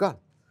 bacteria bloom gone.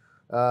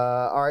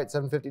 All right,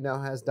 750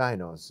 now has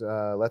dinos.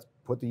 Let's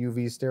put the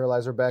UV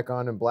sterilizer back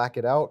on and black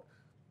it out.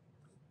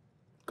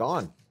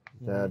 Gone,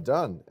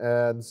 done.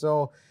 And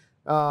so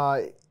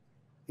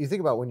you think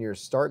about when you're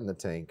starting the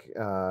tank,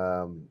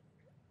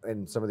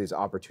 and some of these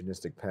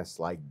opportunistic pests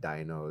like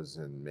dinos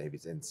and maybe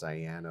it's in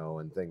cyano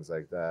and things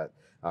like that,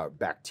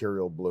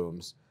 bacterial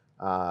blooms.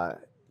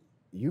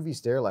 UV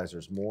sterilizer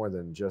is more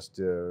than just,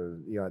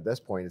 at this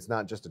point, it's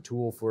not just a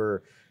tool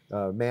for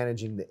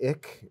managing the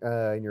ick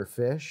in your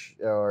fish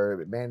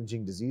or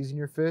managing disease in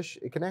your fish.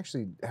 It can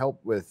actually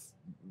help with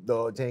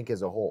the tank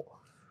as a whole.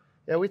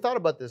 Yeah, we thought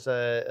about this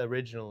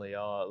originally.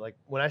 Like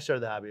when I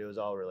started the hobby, it was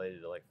all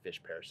related to like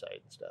fish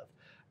parasite and stuff.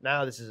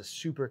 Now this is a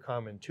super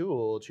common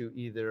tool to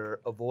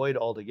either avoid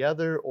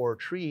altogether or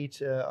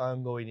treat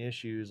ongoing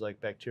issues like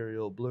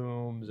bacterial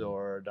blooms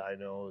or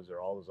dinos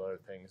or all those other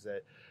things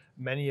that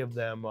many of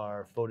them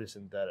are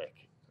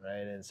photosynthetic,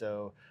 right? And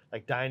so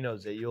like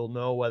dinos, that you'll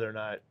know whether or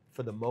not,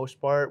 for the most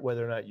part,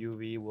 whether or not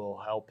UV will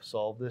help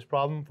solve this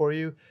problem for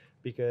you,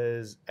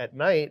 because at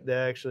night they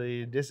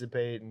actually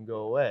dissipate and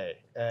go away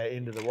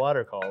into the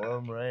water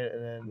column, right?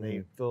 And then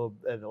they fill,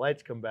 and the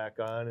lights come back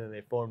on and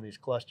they form these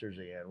clusters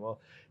again.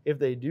 Well, if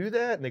they do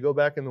that and they go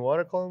back in the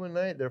water column at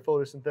night, their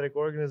photosynthetic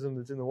organism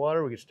that's in the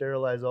water, we can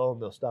sterilize all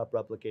and they'll stop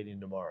replicating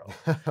tomorrow.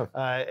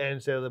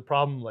 And so the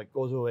problem like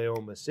goes away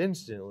almost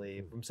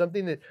instantly from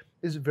something that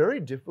is very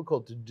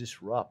difficult to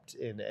disrupt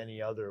in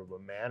any other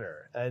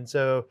manner. And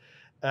so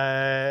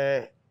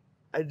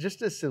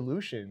just a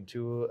solution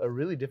to a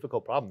really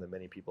difficult problem that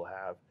many people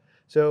have.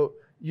 So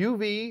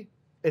UV,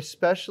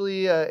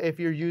 especially if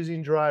you're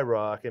using dry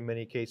rock, in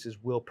many cases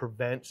will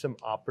prevent some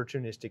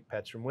opportunistic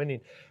pets from winning.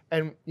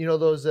 And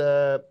those,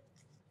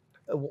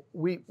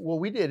 what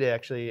we did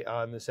actually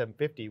on the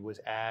 750 was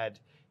add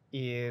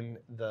in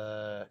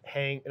the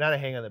not a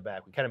hang on the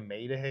back. We kind of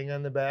made a hang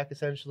on the back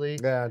essentially.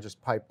 Yeah,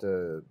 just piped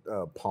a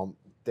pump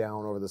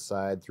down over the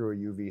side, threw a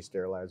UV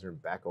sterilizer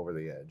and back over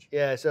the edge.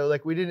 Yeah, so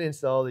like we didn't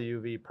install the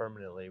UV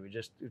permanently. We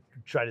just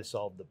tried to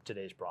solve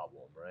today's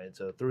problem, right?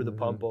 So threw the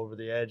pump over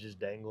the edge, just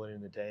dangling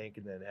in the tank,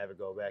 and then have it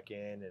go back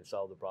in and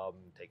solve the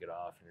problem, take it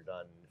off, and you're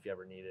done. If you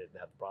ever need it and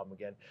have the problem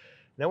again.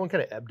 And that one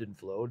kind of ebbed and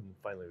flowed, and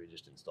finally we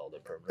just installed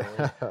it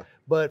permanently.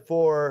 But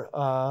for,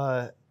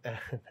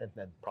 and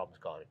then problem's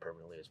gone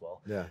permanently as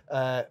well.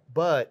 Yeah.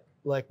 But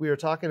like we were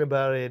talking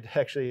about it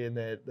actually in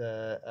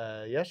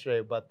the yesterday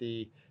about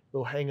the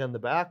little hang on the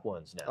back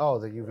ones now. Oh,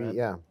 the UV, right?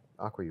 yeah,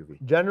 aqua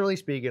UV. Generally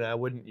speaking, I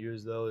wouldn't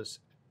use those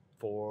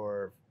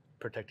for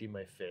protecting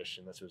my fish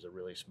unless it was a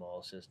really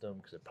small system,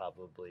 because it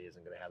probably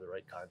isn't going to have the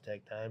right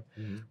contact time.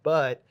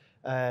 But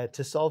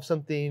to solve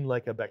something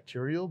like a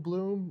bacterial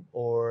bloom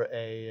or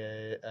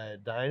a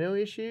dino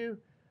issue,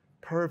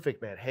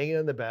 perfect, man. Hang it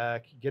on the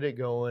back, get it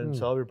going,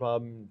 solve your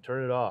problem,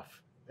 turn it off.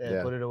 and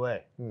Yeah. put it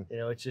away. Hmm. You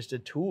know, it's just a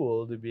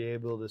tool to be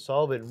able to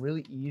solve it and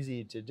really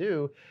easy to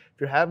do.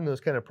 If you're having those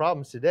kind of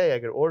problems today, I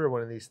could order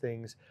one of these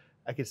things.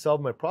 I could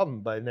solve my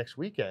problem by next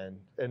weekend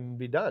and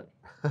be done.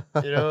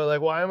 You know,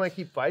 like why am I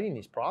keep fighting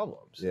these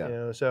problems? Yeah. You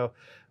know, so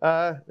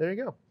there you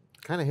go.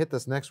 Kind of hit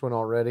this next one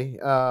already,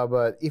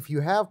 but if you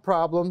have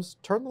problems,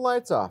 turn the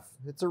lights off.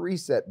 It's a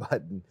reset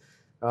button.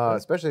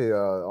 Especially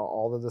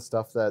all of the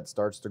stuff that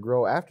starts to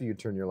grow after you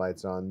turn your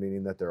lights on,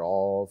 meaning that they're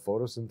all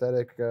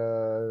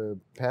photosynthetic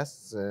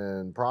pests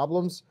and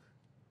problems.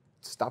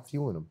 Stop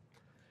fueling them.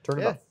 Turn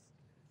it Yeah. off.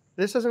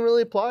 This doesn't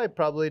really apply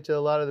probably to a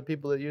lot of the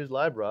people that use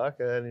Live Rock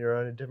and you're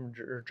on a different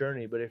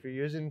journey. But if you're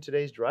using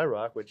today's dry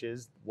rock, which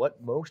is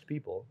what most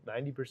people,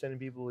 90% of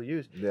people will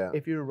use, Yeah.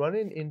 if you're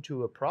running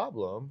into a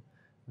problem,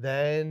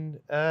 then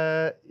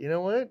you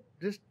know what?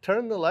 Just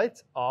turn the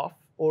lights off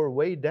or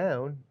way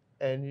down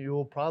and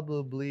you'll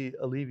probably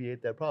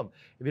alleviate that problem.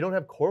 If you don't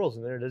have corals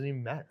in there, it doesn't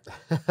even matter.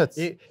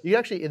 You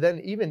actually then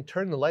even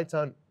turn the lights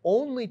on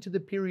only to the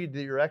period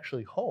that you're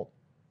actually home.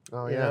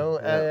 Oh, You yeah. know,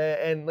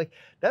 Yeah. and like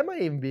that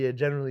might even be a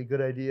generally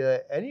good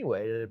idea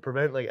anyway to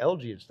prevent like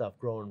algae and stuff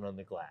growing on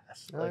the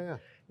glass. Oh, Like, yeah.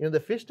 you know, the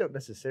fish don't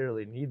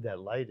necessarily need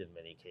that light in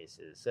many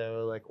cases.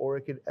 So like, or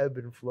it could ebb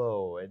and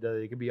flow. It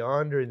could be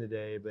on during the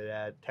day, but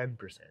at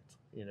 10%.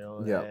 You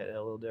know, Yeah. and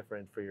a little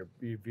different for your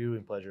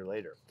viewing pleasure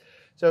later.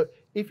 So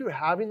if you're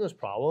having those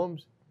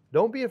problems,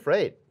 don't be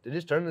afraid to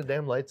just turn the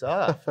damn lights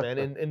off, man.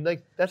 And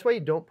like that's why you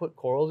don't put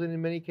corals in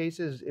many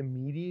cases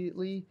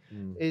immediately,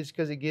 Mm. is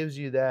because it gives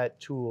you that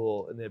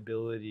tool and the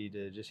ability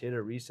to just hit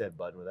a reset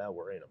button without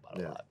worrying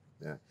about a lot.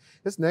 Yeah.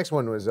 This next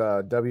one was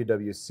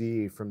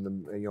WWC from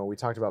the, we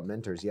talked about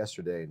mentors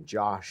yesterday, and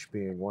Josh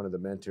being one of the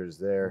mentors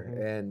there.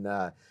 Mhm.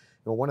 And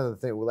one of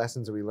the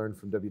lessons that we learned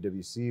from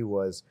WWC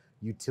was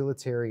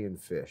utilitarian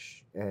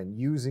fish and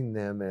using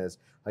them as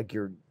like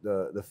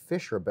the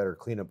fish are a better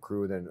cleanup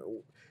crew than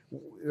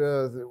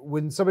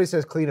when somebody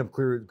says cleanup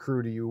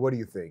crew to you, what do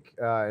you think?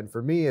 And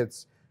for me,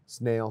 it's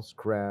snails,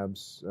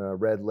 crabs,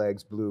 red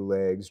legs, blue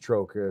legs,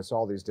 trochus,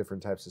 all these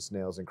different types of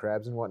snails and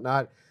crabs and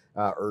whatnot,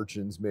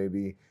 urchins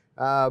maybe.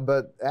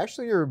 But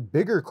actually, your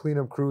bigger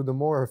cleanup crew, the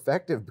more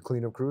effective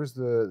cleanup crew is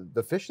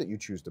the fish that you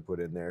choose to put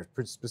in there,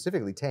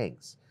 specifically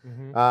tangs.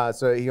 Mhm.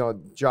 So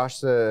Josh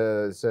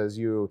says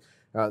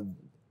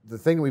the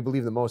thing we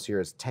believe the most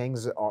here is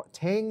tangs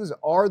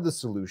are the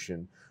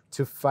solution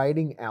to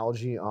fighting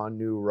algae on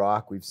new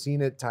rock. We've seen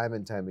it time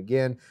and time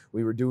again.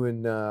 We were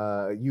doing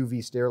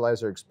UV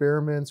sterilizer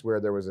experiments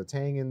where there was a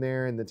tang in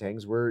there, and the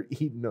tangs were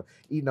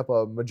eating up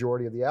a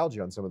majority of the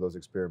algae on some of those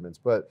experiments.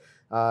 But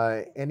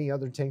any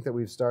other tank that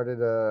we've started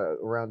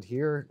around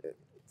here,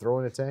 throw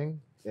in a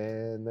tang,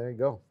 and there you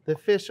go. The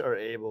fish are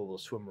able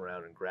to swim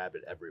around and grab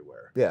it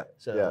everywhere. Yeah.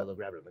 So yeah. they'll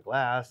grab it in the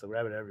glass, they'll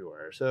grab it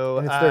everywhere. So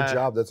And it's their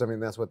job. That's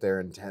what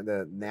their intent.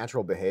 The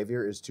natural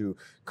behavior is to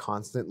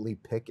constantly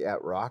pick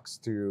at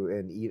rocks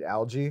and eat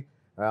algae.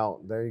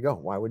 Well, there you go.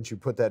 Why wouldn't you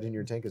put that in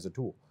your tank as a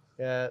tool?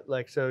 Yeah,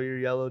 like so your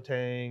yellow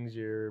tangs,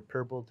 your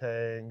purple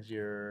tangs,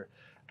 your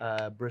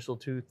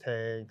bristle-tooth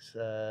tanks,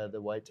 the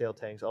whitetail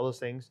tanks, all those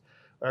things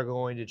are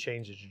going to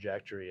change the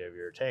trajectory of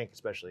your tank,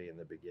 especially in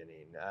the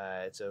beginning.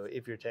 So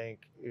if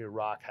your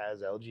rock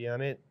has algae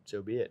on it,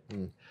 so be it.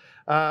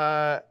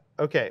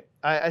 Okay,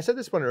 I said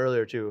this one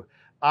earlier too.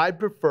 I'd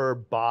prefer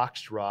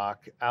boxed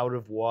rock out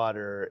of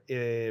water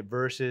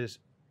versus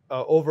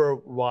over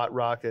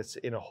rock that's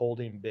in a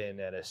holding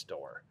bin at a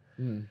store.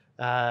 And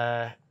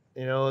that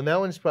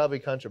one's probably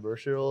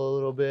controversial a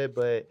little bit,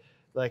 but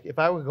like if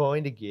I were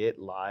going to get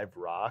live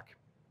rock,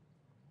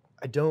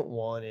 I don't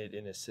want it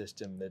in a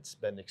system that's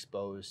been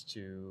exposed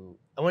to,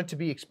 I want it to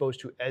be exposed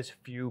to as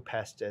few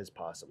pests as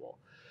possible.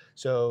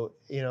 So,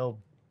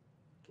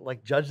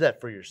 like judge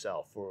that for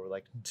yourself. Or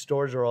like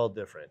stores are all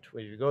different.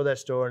 When you go to that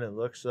store and it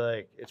looks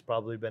like it's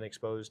probably been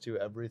exposed to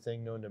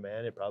everything known to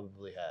man, it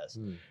probably has.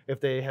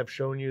 If they have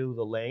shown you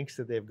the lengths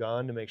that they've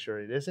gone to make sure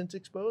it isn't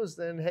exposed,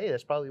 then hey,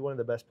 that's probably one of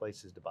the best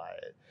places to buy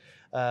it.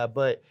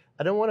 But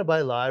I don't want to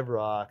buy live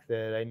rock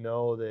that I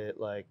know that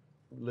like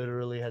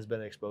literally has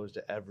been exposed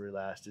to every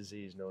last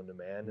disease known to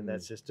man in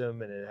that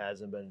system, and it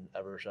hasn't been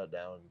ever shut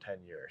down in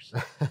 10 years.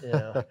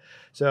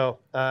 So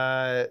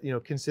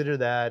consider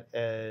that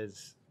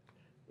as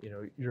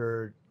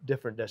your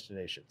different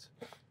destinations.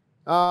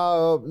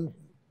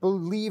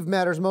 Believe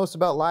matters most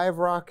about live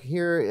rock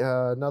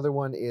here. Another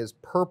one is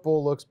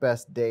purple looks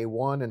best day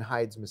one and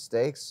hides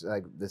mistakes.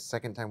 Like the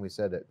second time we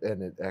said it,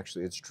 and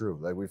it's true.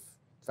 Like we've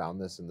found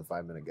this in the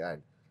 5-minute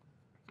guide.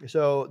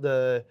 So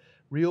the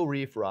Real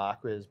Reef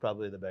rock is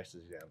probably the best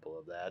example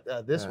of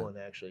that. This one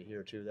actually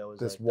here too. That was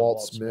this like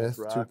Walt Smith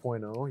rock.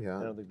 2.0. Yeah,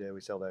 I don't think we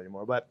sell that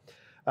anymore. But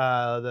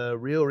the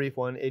Real Reef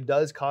one, it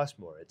does cost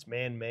more. It's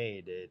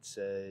man-made. It's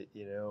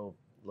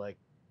like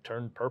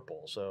turned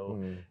purple,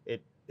 so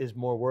it is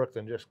more work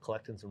than just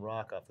collecting some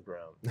rock off the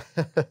ground.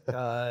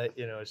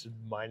 It's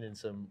mining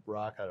some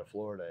rock out of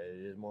Florida.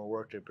 It is more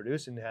work to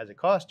produce and it has a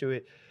cost to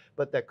it,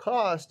 but that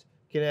cost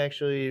can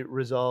actually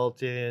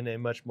result in a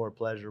much more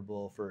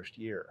pleasurable first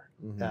year.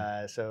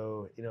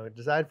 So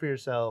decide for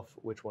yourself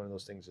which one of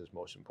those things is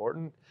most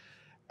important.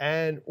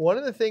 And one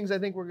of the things I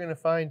think we're going to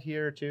find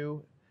here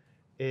too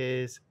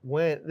is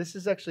when this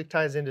is actually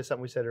ties into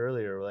something we said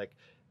earlier, like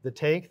the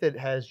tank that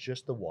has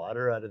just the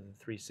water out of the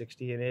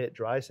 360 in it,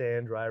 dry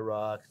sand, dry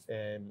rock,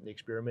 and the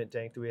experiment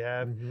tank that we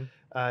have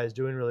is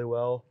doing really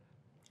well.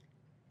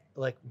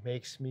 Like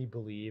makes me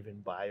believe in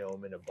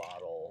biome in a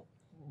bottle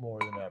more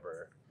than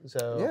ever.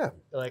 So Yeah.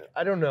 like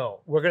I don't know.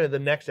 The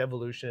next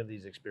evolution of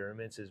these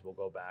experiments is we'll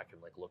go back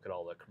and like look at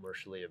all the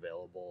commercially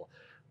available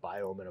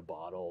biome in a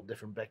bottle,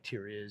 different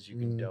bacterias you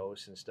can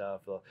dose and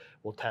stuff.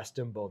 We'll test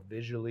them both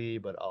visually,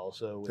 but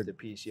also with the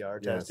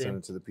PCR testing. Send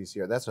it to the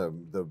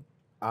PCR.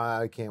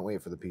 I can't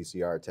wait for the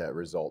PCR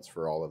results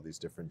for all of these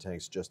different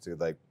tanks, just to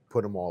like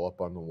put them all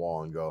up on the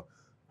wall and go,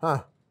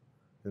 huh,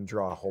 and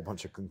draw a whole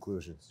bunch of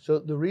conclusions. So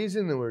the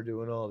reason that we're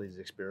doing all these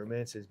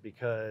experiments is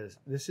because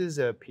this is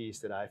a piece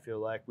that I feel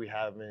like we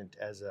haven't,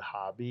 as a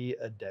hobby,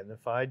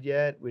 identified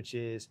yet, which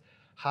is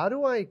how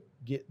do I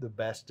get the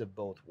best of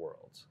both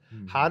worlds?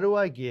 How do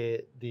I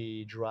get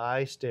the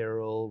dry,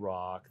 sterile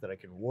rock that I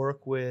can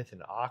work with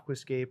and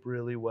aquascape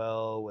really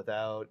well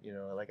without,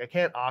 like I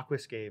can't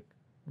aquascape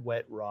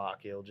wet rock,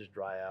 it'll just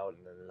dry out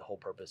and then the whole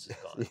purpose is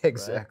gone.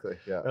 Exactly. Right?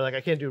 Yeah. Or like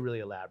I can't do really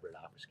elaborate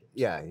aquascapes.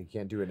 Yeah, you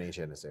can't do an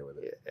HNSA with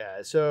it.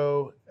 Yeah.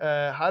 So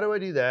how do I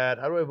do that?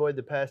 How do I avoid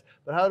the pest?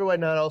 But how do I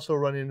not also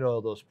run into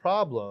all those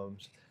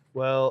problems?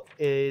 Well,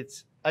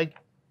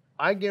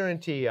 I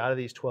guarantee out of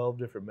these 12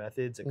 different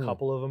methods, a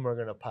couple of them are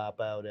going to pop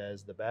out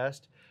as the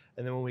best.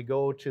 And then when we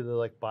go to the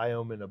like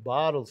biome in a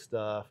bottle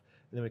stuff,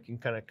 and then we can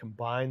kind of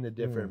combine the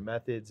different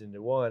methods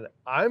into one.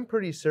 I'm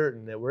pretty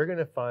certain that we're going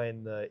to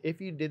find if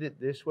you did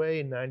it this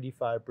way,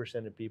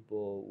 95% of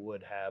people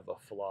would have a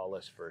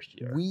flawless first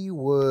year. We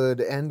would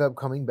end up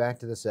coming back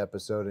to this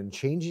episode and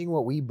changing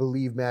what we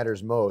believe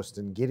matters most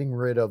and getting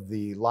rid of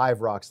the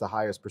live rocks, the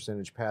highest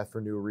percentage path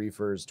for new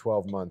reefers,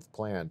 12-month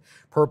plan.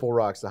 Purple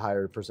rock's the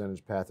higher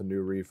percentage path of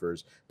new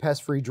reefers.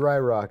 Pest-free dry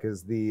rock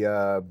is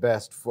the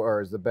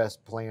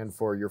best plan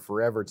for your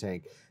forever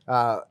tank.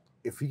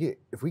 If we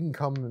can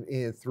come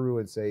in through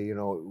and say,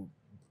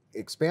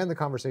 expand the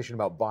conversation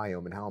about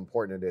biome and how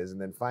important it is,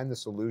 and then find the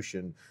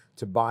solution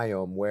to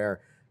biome where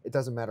it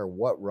doesn't matter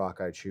what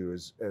rock I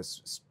choose,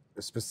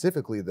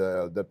 specifically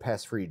the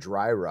pest-free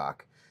dry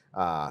rock.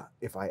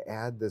 If I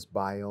add this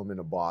biome in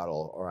a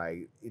bottle or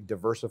I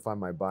diversify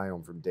my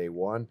biome from day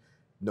one,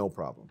 no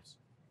problems.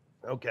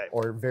 Okay.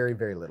 Or very,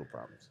 very little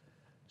problems.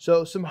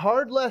 So some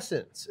hard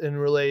lessons in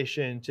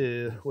relation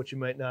to what you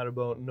might not have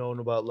known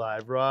about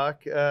live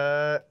rock.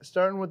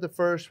 Starting with the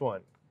first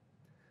one.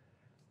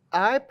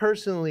 I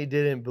personally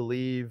didn't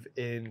believe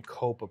in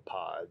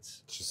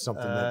copepods. It's just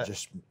something that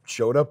just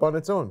showed up on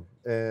its own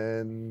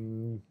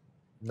and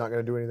not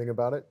going to do anything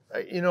about it.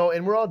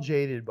 And we're all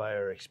jaded by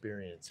our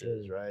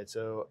experiences, right?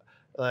 So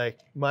like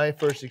my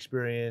first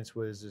experience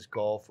was this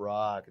Gulf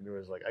Rock, and there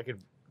was like, I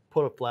could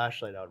put a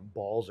flashlight out and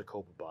balls of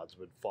copepods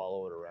would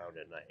follow it around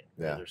at night.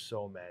 Yeah. There's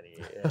so many.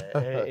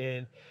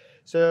 and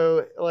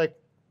so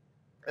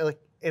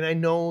and I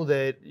know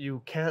that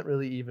you can't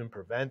really even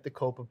prevent the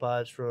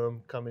copepods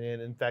from coming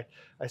in. In fact,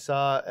 I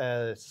saw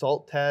a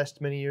salt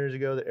test many years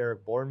ago that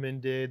Eric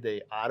Bornman did.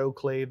 They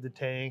autoclaved the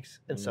tanks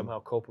and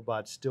somehow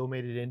copepods still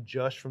made it in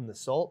just from the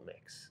salt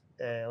mix.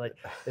 And like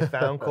they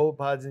found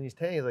copepods in these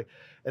tanks.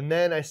 And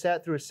then I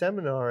sat through a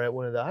seminar at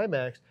one of the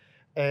IMAX,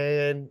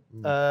 and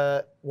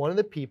one of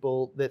the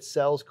people that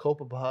sells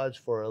copepods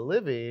for a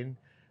living,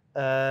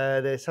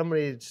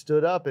 somebody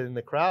stood up in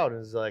the crowd and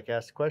was like,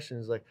 asked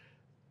questions like,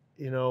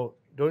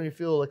 don't you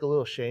feel like a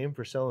little shame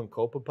for selling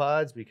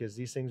copepods because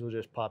these things will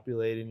just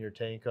populate in your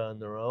tank on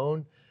their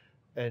own?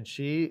 And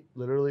she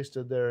literally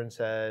stood there and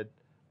said,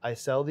 I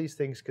sell these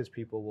things because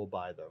people will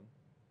buy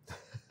them.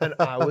 And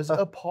I was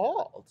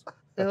appalled.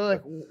 And I'm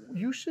like,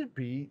 you should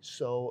be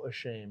so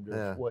ashamed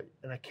of what,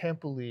 and I can't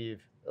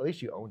believe, at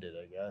least you owned it,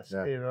 I guess.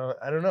 Yeah.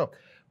 I don't know.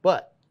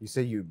 But you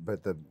said you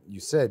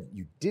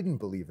didn't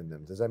believe in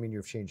them. Does that mean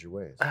you've changed your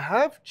ways? I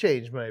have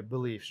changed my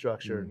belief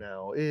structure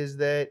now, is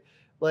that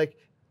like,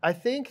 I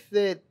think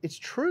that it's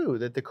true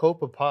that the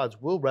copepods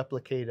will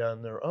replicate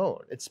on their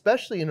own,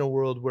 especially in a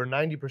world where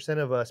 90%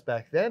 of us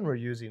back then were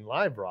using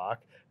live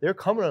rock. They're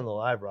coming on the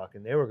live rock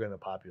and they were going to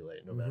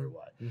populate no matter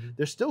what.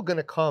 They're still going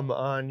to come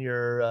on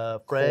your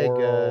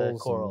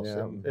corals.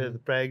 The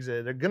frags,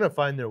 they're going to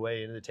find their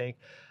way into the tank.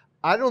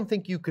 I don't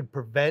think you could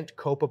prevent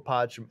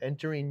copepods from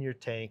entering your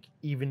tank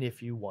even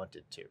if you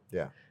wanted to.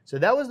 Yeah. So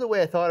that was the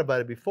way I thought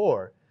about it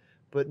before.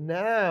 But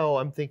now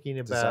I'm thinking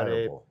about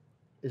it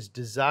is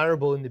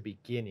desirable in the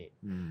beginning.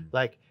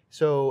 Like,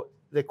 so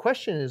the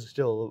question is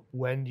still,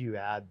 when do you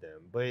add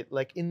them? But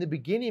like in the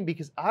beginning,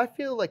 because I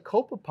feel like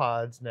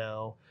copepods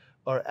now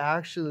are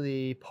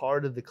actually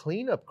part of the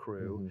cleanup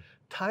crew.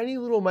 Tiny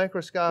little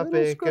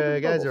microscopic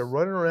guys are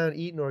running around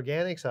eating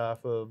organics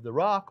off of the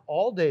rock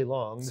all day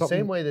long, the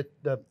same way that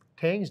the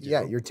tangs do.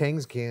 Yeah, your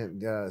tangs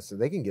can't, so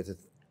they can get to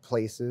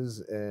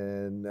places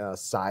and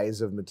size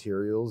of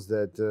materials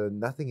that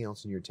nothing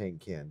else in your tank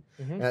can.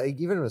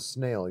 Even a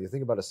snail, you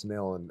think about a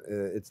snail, and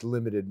it's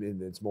limited in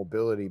its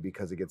mobility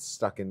because it gets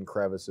stuck in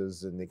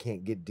crevices and they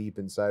can't get deep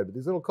inside. But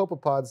these little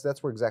copepods,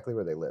 that's exactly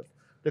where they live.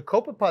 The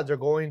copepods are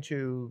going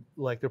to,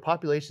 like, their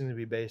population to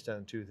be based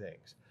on two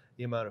things: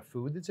 the amount of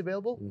food that's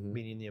available,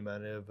 meaning the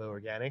amount of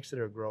organics that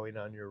are growing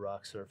on your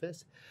rock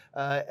surface,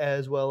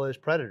 as well as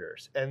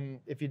predators. And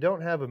if you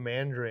don't have a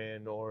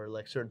mandarin or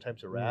like certain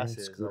types of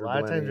wrasses, a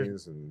lot of times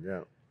there's,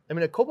 I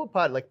mean, a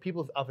copepod, like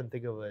people often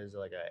think of it as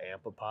like an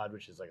amphipod,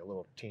 which is like a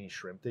little teeny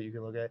shrimp that you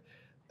can look at.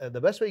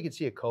 The best way you can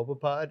see a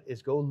copepod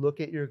is go look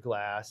at your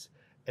glass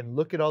and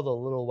look at all the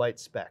little white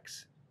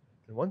specks.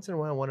 And once in a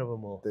while, one of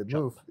them will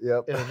jump.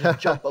 Yep. It'll just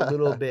jump a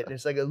little bit. And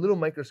it's like a little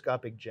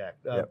microscopic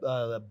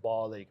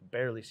ball that you can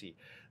barely see.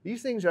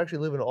 These things are actually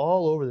living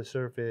all over the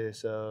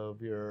surface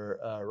of your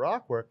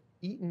rockwork,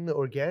 eating the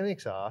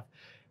organics off.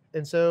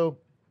 And so,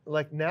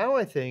 like, now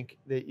I think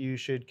that you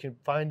should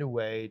find a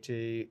way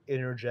to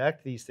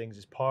interject these things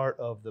as part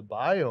of the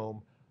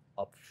biome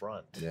up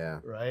front. Yeah.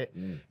 Right?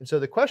 And so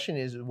the question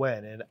is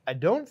when. And I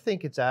don't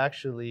think it's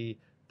actually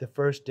the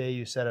first day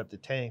you set up the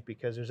tank,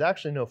 because there's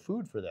actually no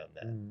food for them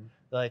then.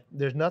 Like,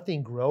 there's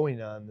nothing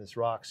growing on this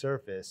rock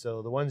surface,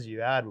 so the ones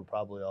you add will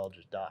probably all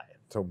just die.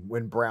 So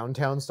when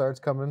Browntown starts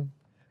coming?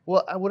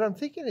 Well, what I'm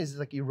thinking is,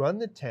 like, you run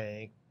the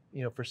tank,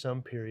 you know, for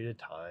some period of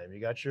time. You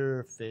got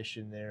your fish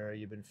in there.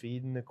 You've been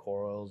feeding the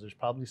corals. There's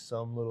probably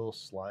some little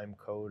slime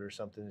coat or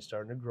something that's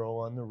starting to grow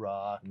on the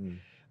rock.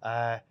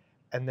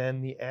 And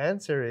then the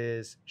answer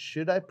is,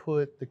 should I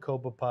put the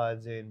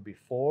copepods in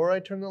before I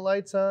turn the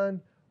lights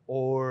on,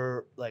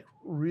 or like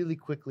really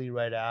quickly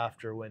right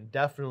after, when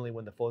definitely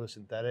when the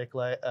photosynthetic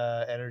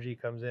energy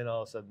comes in,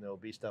 all of a sudden there'll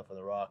be stuff on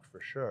the rock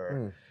for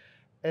sure.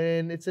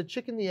 And it's a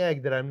chicken the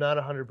egg that I'm not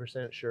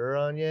 100% sure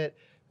on yet.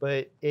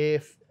 But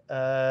if,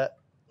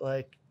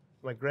 like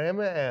my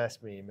grandma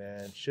asked me,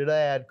 man, should I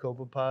add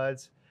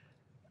copepods?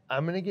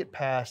 I'm going to get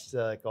past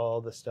like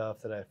all the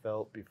stuff that I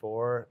felt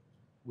before.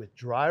 With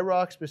dry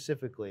rock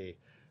specifically,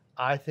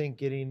 I think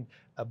getting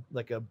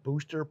a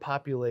booster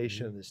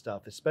population of this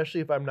stuff,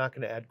 especially if I'm not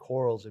going to add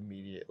corals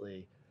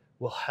immediately,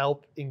 will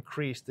help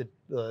increase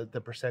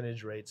the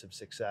percentage rates of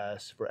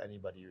success for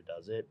anybody who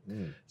does it.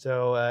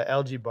 So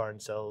Algae Barn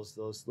sells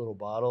those little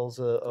bottles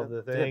of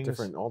the things.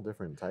 All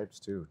different types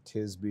too.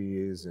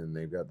 Tisbees, and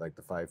they've got like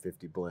the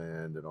 550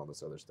 blend and all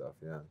this other stuff.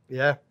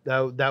 Yeah,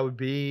 that would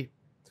be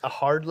a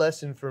hard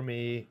lesson for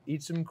me.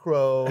 Eat some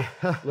crow,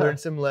 learn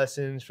some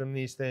lessons from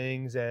these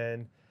things,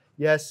 and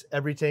yes,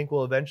 every tank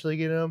will eventually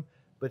get them.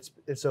 But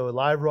so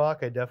live rock,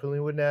 I definitely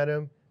wouldn't add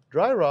them.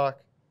 Dry rock,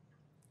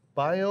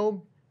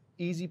 biome,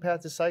 easy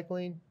path to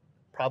cycling,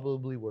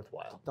 probably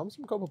worthwhile. Dump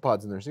some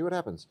copepods in there, see what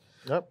happens.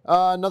 Yep.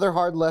 Another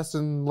hard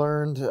lesson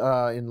learned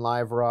in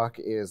live rock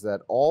is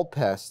that all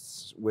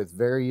pests with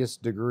various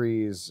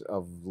degrees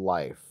of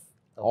life,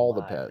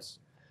 the pests.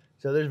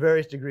 So there's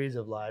various degrees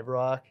of live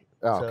rock.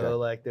 Oh, so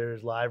like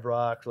there's live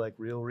rock, like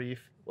real reef.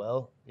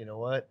 Well, you know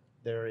what?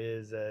 There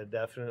is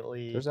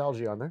definitely... There's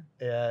algae on there.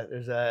 Yeah,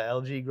 there's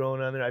algae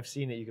growing on there. I've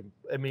seen it.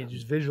 It's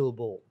just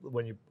visual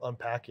when you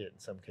unpack it in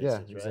some cases,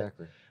 right?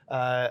 Exactly.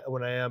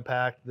 When I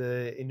unpacked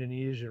the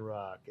Indonesian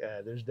rock,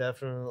 there's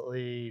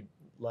definitely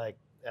like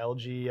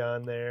algae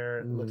on there.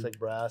 It looks like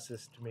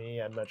brassus to me.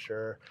 I'm not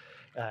sure.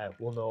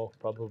 We'll know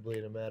probably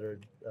in a matter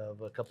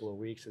of a couple of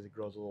weeks as it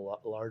grows a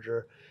little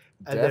larger.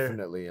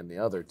 Definitely in the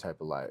other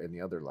type of live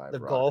rock. The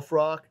Gulf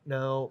rock,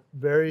 now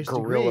various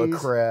gorilla degrees.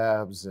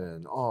 crabs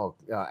and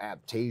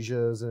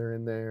aptasias are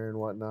in there and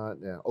whatnot.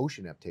 Yeah,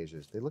 ocean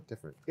aptasias. They look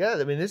different. Yeah,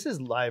 I mean, this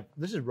is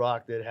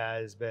rock that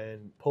has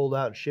been pulled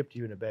out and shipped to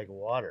you in a bag of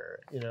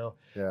water, you know?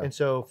 Yeah. And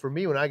so for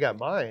me, when I got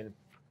mine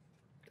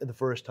the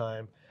first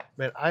time,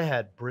 man, I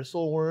had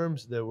bristle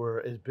worms that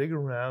were as big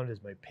around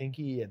as my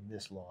pinky and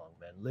this long,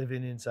 man,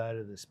 living inside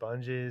of the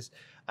sponges.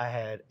 I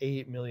had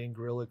 8 million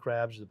gorilla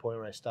crabs to the point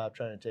where I stopped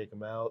trying to take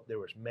them out. There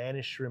was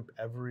mannish shrimp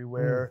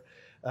everywhere.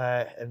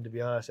 And to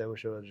be honest, I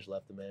wish I would have just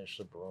left the mannish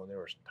shrimp alone. They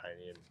were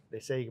tiny. And they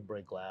say you can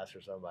break glass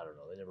or something. I don't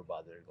know. They never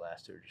bothered their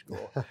glass. They were just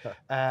cool.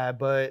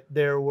 But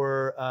there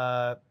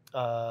were...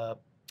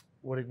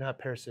 not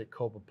parasitic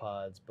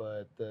copepods,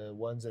 but the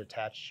ones that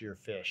attach to your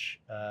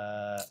fish.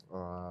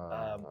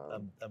 I'm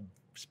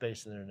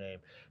spacing their name,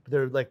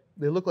 but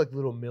they look like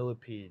little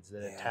millipedes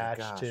that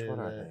attach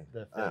to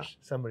the fish.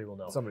 Somebody will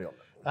know.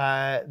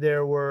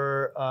 There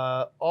were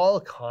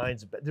all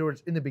kinds of. There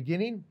was in the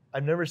beginning.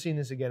 I've never seen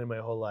this again in my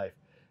whole life.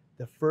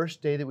 The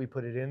first day that we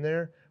put it in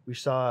there,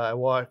 I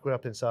walked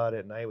up and saw it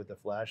at night with the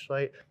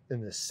flashlight,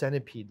 and the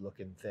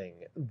centipede-looking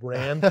thing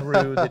ran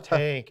through the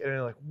tank, and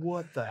I'm like,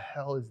 "What the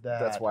hell is that?"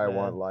 That's why I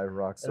want live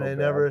rock so bad. And I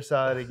bad. never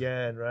saw it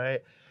again,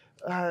 right?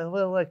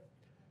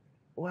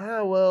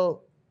 Wow,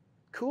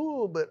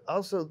 cool, but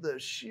also the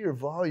sheer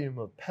volume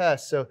of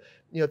pests. So,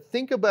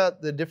 think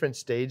about the different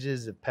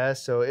stages of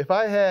pests. So, if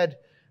I had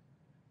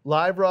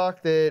live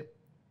rock that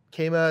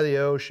came out of the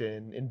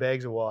ocean in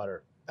bags of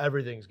water,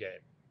 everything's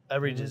game.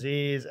 Every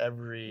disease,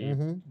 every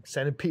Mm-hmm.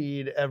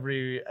 centipede, I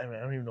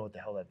don't even know what the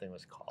hell that thing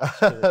was called.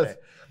 To this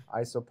day.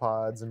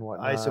 Isopods and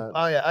whatnot.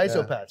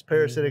 Isopods,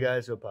 parasitic Mhm.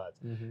 isopods.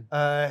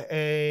 Mm-hmm.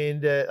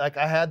 And like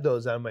I had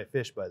those on my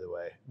fish, by the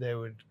way. They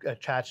would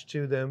attach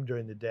to them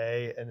during the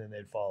day, and then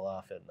they'd fall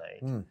off at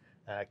night. Mm.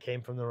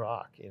 Came from the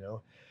rock,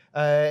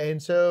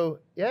 and so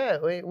yeah,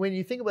 when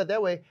you think about it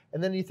that way,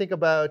 and then you think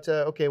about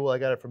okay, well I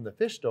got it from the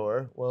fish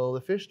store. Well,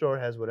 the fish store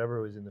has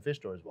whatever was in the fish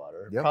store's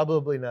water. Yep.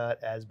 Probably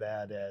not as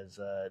bad as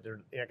they're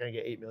not going to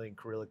get 8 million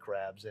Corilla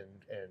crabs and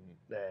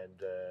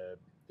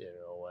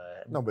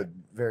No, but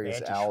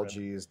various anti-shrimp.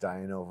 algae,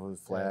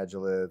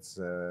 dinoflagellates,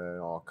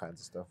 all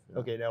kinds of stuff. Yeah.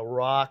 Okay, now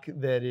rock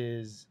that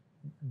is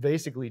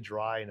basically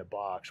dry in a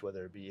box,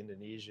 whether it be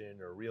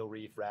Indonesian or real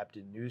reef wrapped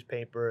in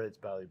newspaper, it's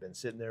probably been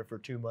sitting there for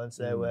 2 months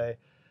that way.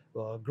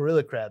 Well,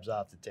 gorilla crabs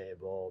off the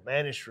table,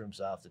 mantis shrimps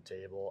off the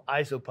table,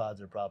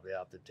 isopods are probably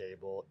off the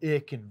table,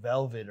 ick and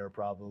velvet are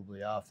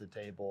probably off the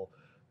table,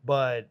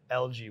 but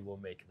algae will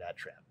make that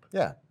trap.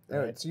 Yeah.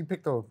 Right. So you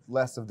pick the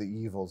less of the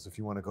evils if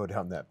you want to go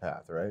down that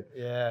path, right?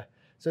 Yeah.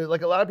 So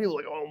like a lot of people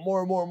are like, oh,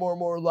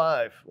 more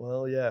live.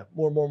 Well, yeah,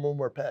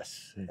 more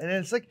pests. And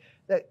it's like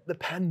that the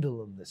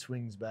pendulum that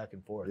swings back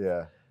and forth.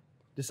 Yeah.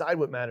 Decide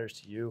what matters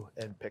to you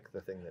and pick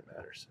the thing that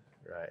matters.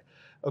 Right.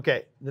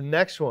 Okay. The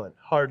next one,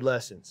 hard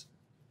lessons.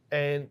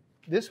 And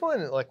this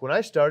one, like when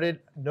I started,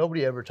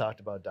 nobody ever talked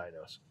about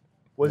dinos.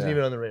 Wasn't Yeah.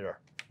 even on the radar.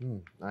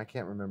 I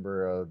can't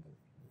remember.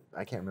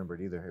 I can't remember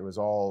it either. It was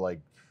all like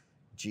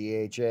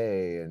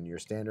GHA and your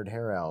standard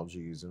hair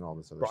algae and all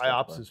this other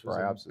Bryopsis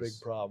stuff. was a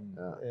big problem.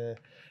 Yeah.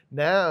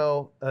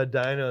 Now,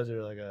 dinos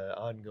are like an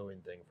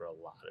ongoing thing for a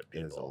lot of It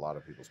people. is a lot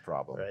of people's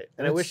problem. Right.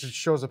 And I wish it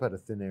shows up out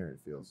of thin air, it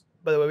feels.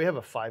 By the way, we have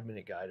a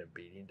 5-minute guide on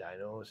beating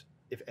dinos.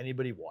 If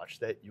anybody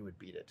watched that, you would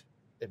beat it.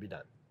 It'd be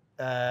done.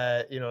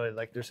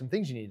 Like there's some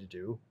things you need to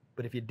do,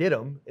 but if you did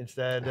them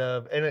instead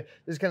of, and this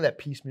is kind of that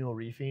piecemeal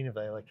reefing. If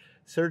I like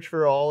search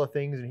for all the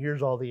things and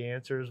here's all the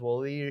answers,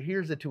 well,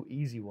 here's the 2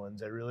 easy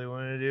ones I really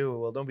want to do.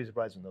 Well, don't be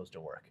surprised when those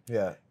don't work.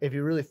 Yeah. If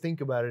you really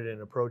think about it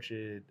and approach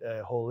it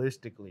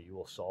holistically, you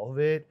will solve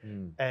it.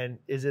 And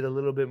is it a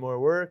little bit more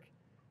work?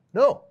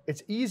 No,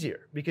 it's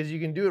easier because you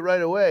can do it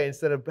right away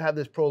instead of have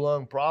this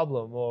prolonged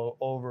problem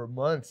over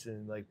months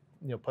and like,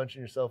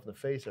 punching yourself in the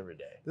face every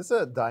day. This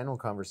dino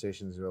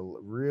conversations are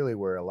really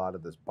where a lot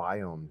of this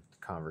biome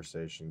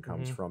conversation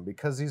comes from,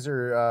 because these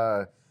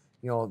are,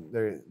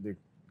 they're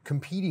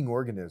competing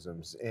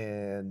organisms,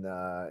 and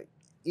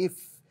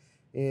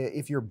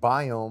if your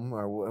biome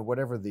or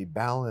whatever the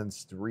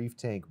balanced reef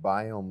tank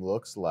biome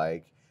looks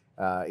like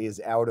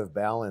is out of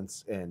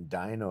balance and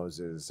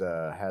dinos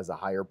has a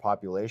higher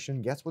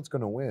population, guess what's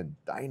going to win?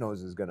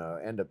 Dinos is going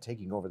to end up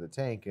taking over the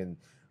tank, and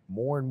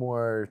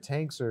more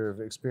tanks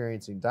are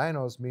experiencing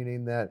dinos,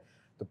 meaning that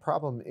the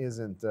problem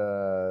isn't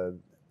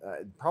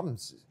problem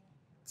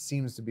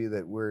seems to be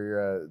that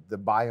we're the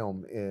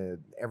biome in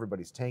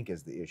everybody's tank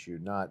is the issue,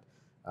 not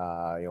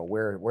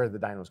where the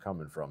dinos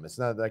coming from. It's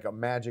not like a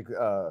magic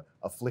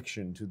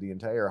affliction to the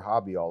entire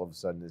hobby all of a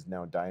sudden is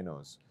now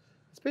dinos.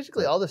 It's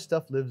basically all this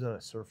stuff lives on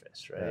a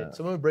surface, right? Yeah.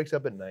 Some of it breaks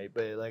up at night,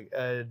 but like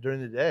during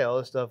the day, all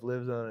this stuff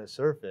lives on a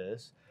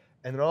surface,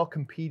 and they're all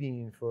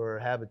competing for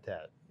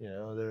habitat.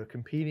 They're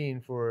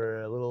competing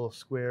for a little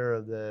square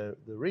of the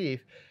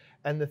reef,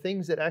 and the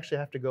things that actually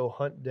have to go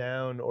hunt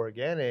down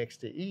organics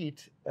to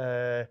eat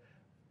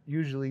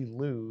usually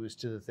lose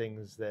to the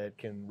things that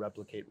can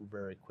replicate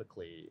very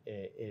quickly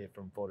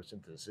from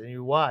photosynthesis. And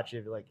you watch,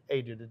 if you're like,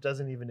 hey, dude, it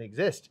doesn't even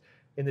exist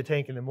in the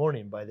tank in the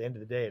morning. By the end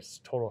of the day,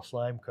 it's total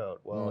slime coat.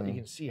 Well, you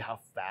can see how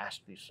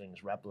fast these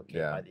things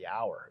replicate by the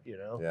hour,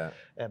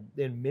 and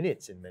in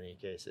minutes in many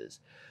cases.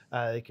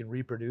 They can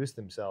reproduce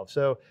themselves.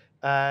 So,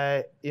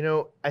 I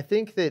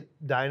think that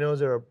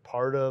dinos are a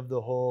part of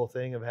the whole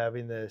thing of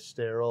having the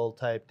sterile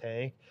type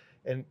tank.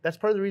 And that's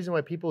part of the reason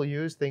why people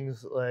use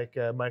things like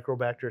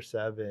Microbacter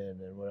 7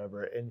 and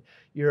whatever. And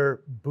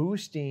you're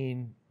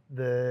boosting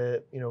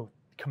the,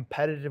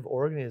 competitive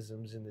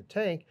organisms in the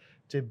tank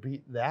to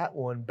beat that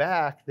one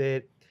back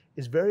that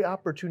is very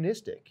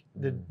opportunistic.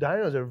 The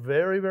dinos are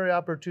very, very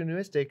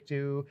opportunistic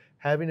to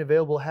having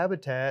available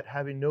habitat,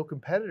 having no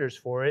competitors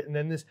for it, and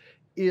then this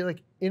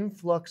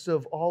influx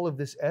of all of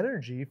this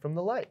energy from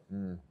the light.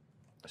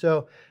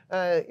 So,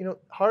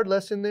 hard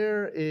lesson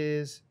there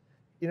is,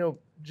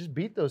 just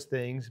beat those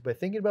things by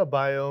thinking about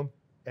biome,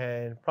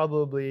 and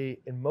probably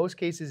in most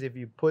cases, if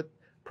you put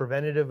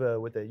preventative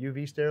with a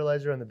UV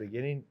sterilizer on the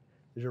beginning,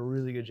 there's a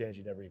really good chance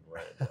you never even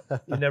run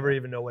it. You never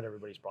even know what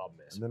everybody's problem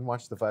is. And then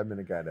watch the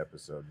 5-minute guide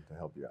episode to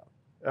help you out.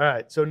 All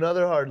right, so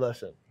another hard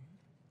lesson.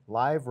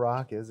 Live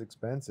rock is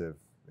expensive,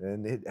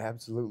 and it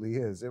absolutely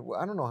is.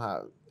 I don't know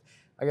how.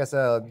 I guess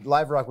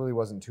live rock really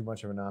wasn't too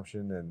much of an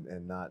option,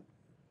 and not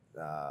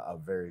a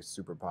very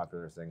super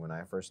popular thing when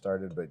I first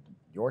started, but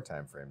your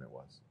time frame it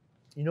was.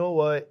 You know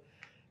what?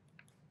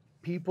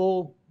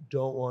 People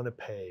don't want to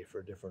pay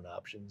for different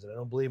options, and I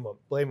don't blame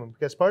them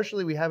because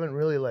partially we haven't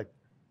really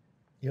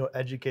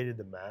educated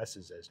the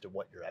masses as to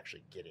what you're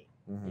actually getting,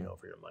 Mhm.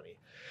 for your money.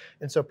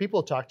 And so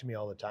people talk to me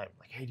all the time,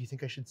 like, hey, do you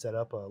think I should set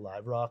up a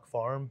live rock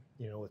farm,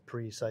 with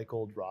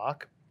pre-cycled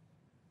rock?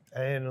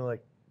 And I'm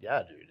like,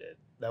 yeah, dude,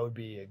 that would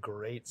be a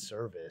great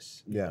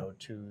service, Yeah.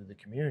 to the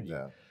community.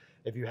 Yeah.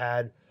 If you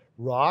had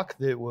rock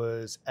that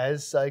was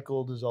as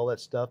cycled as all that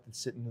stuff that's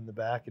sitting in the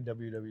back of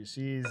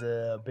WWC's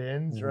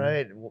bins, Mhm.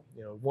 right?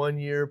 1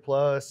 year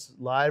plus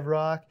live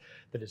rock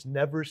that has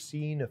never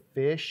seen a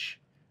fish,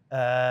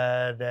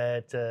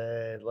 that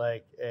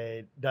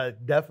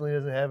definitely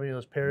doesn't have any of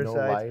those No parasites.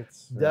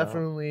 lights.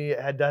 Definitely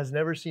has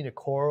never seen a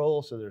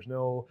coral, so there's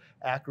no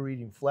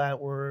acre-eating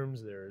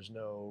flatworms, there's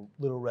no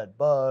little red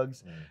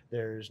bugs, Mm.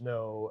 there's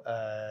no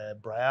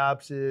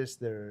bryopsis,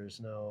 there's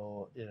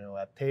no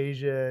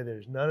aptasia,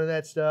 there's none of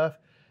that stuff,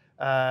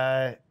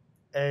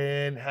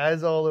 and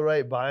has all the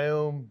right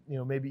biome,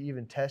 maybe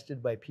even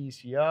tested by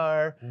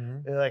PCR.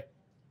 Mhm. They're like,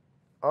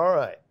 all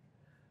right.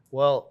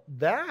 Well,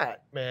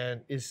 that,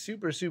 man, is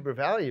super, super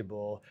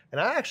valuable.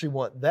 And I actually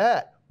want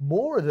that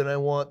more than I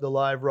want the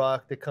live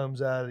rock that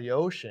comes out of the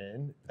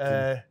ocean.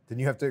 Then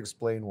you have to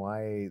explain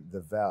why the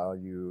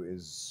value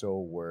is so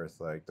worth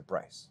like the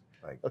price.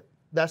 Like,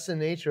 That's the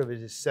nature of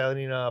it, is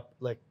setting up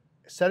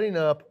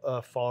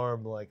a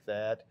farm like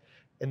that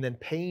and then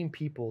paying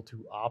people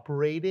to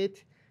operate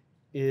it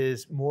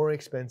is more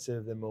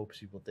expensive than most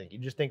people think. You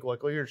just think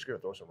like, oh, you're just gonna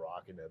throw some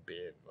rock in a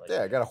bin. Like,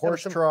 yeah, I got a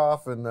horse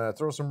trough and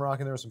throw some rock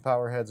in there with some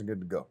power heads and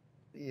good to go.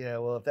 yeah,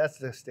 well, if that's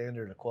the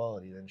standard of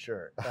quality, then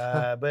sure.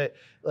 But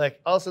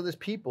like, also, there's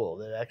people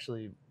that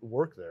actually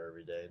work there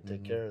every day and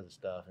take Mhm. care of the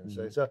stuff, and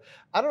Mhm. so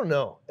I don't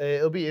know.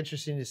 It'll be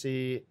interesting to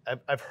see.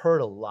 I've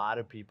heard a lot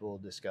of people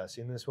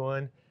discussing this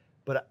one,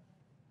 but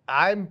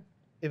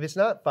if it's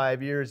not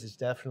 5 years, it's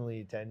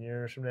definitely 10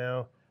 years from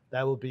now.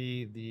 That will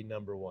be the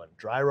number one.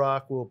 Dry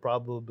rock will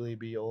probably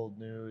be old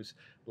news.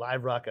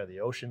 Live rock out of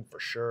the ocean for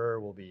sure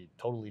will be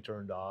totally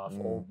turned off,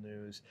 old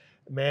news.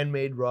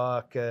 Man-made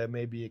rock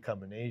may be a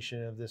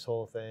combination of this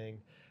whole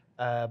thing.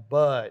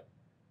 But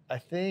I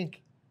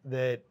think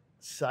that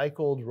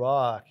cycled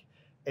rock,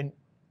 and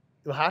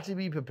you'll have to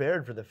be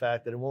prepared for the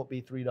fact that it won't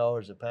be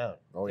 $3 a pound.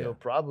 Oh, yeah. It'll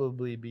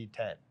probably be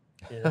 10,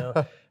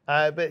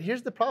 But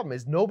here's the problem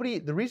is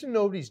the reason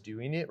nobody's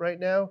doing it right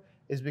now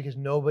is because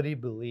nobody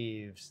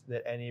believes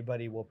that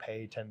anybody will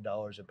pay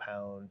 $10 a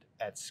pound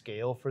at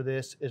scale for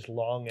this, as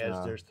long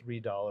as there's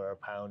 $3 a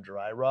pound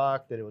dry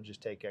rock, that it will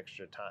just take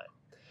extra time.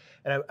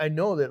 And I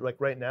know that like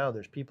right now,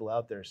 there's people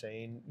out there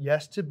saying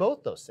yes to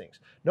both those things.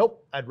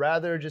 Nope, I'd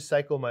rather just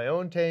cycle my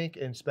own tank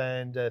and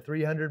spend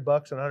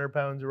 $300 on 100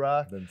 pounds of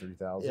rock. Then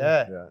 3,000.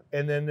 Yeah.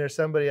 And then there's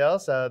somebody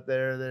else out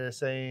there that is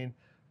saying,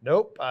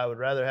 nope, I would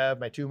rather have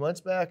my 2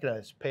 months back and I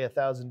just pay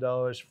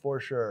 $1,000 for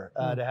sure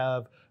to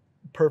have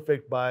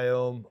perfect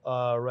biome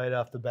right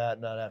off the bat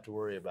and not have to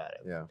worry about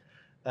it.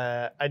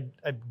 Yeah.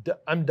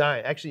 I'm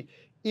dying. Actually,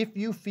 if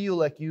you feel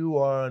like you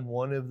are on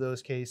one of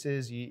those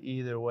cases,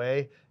 either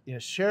way,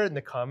 share it in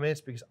the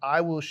comments, because I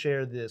will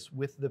share this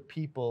with the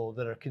people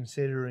that are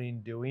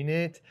considering doing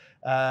it,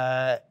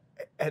 and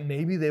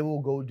maybe they will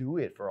go do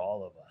it for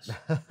all of us.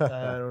 I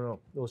don't know.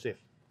 We'll see.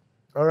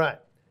 All right.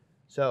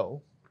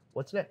 So,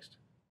 what's next?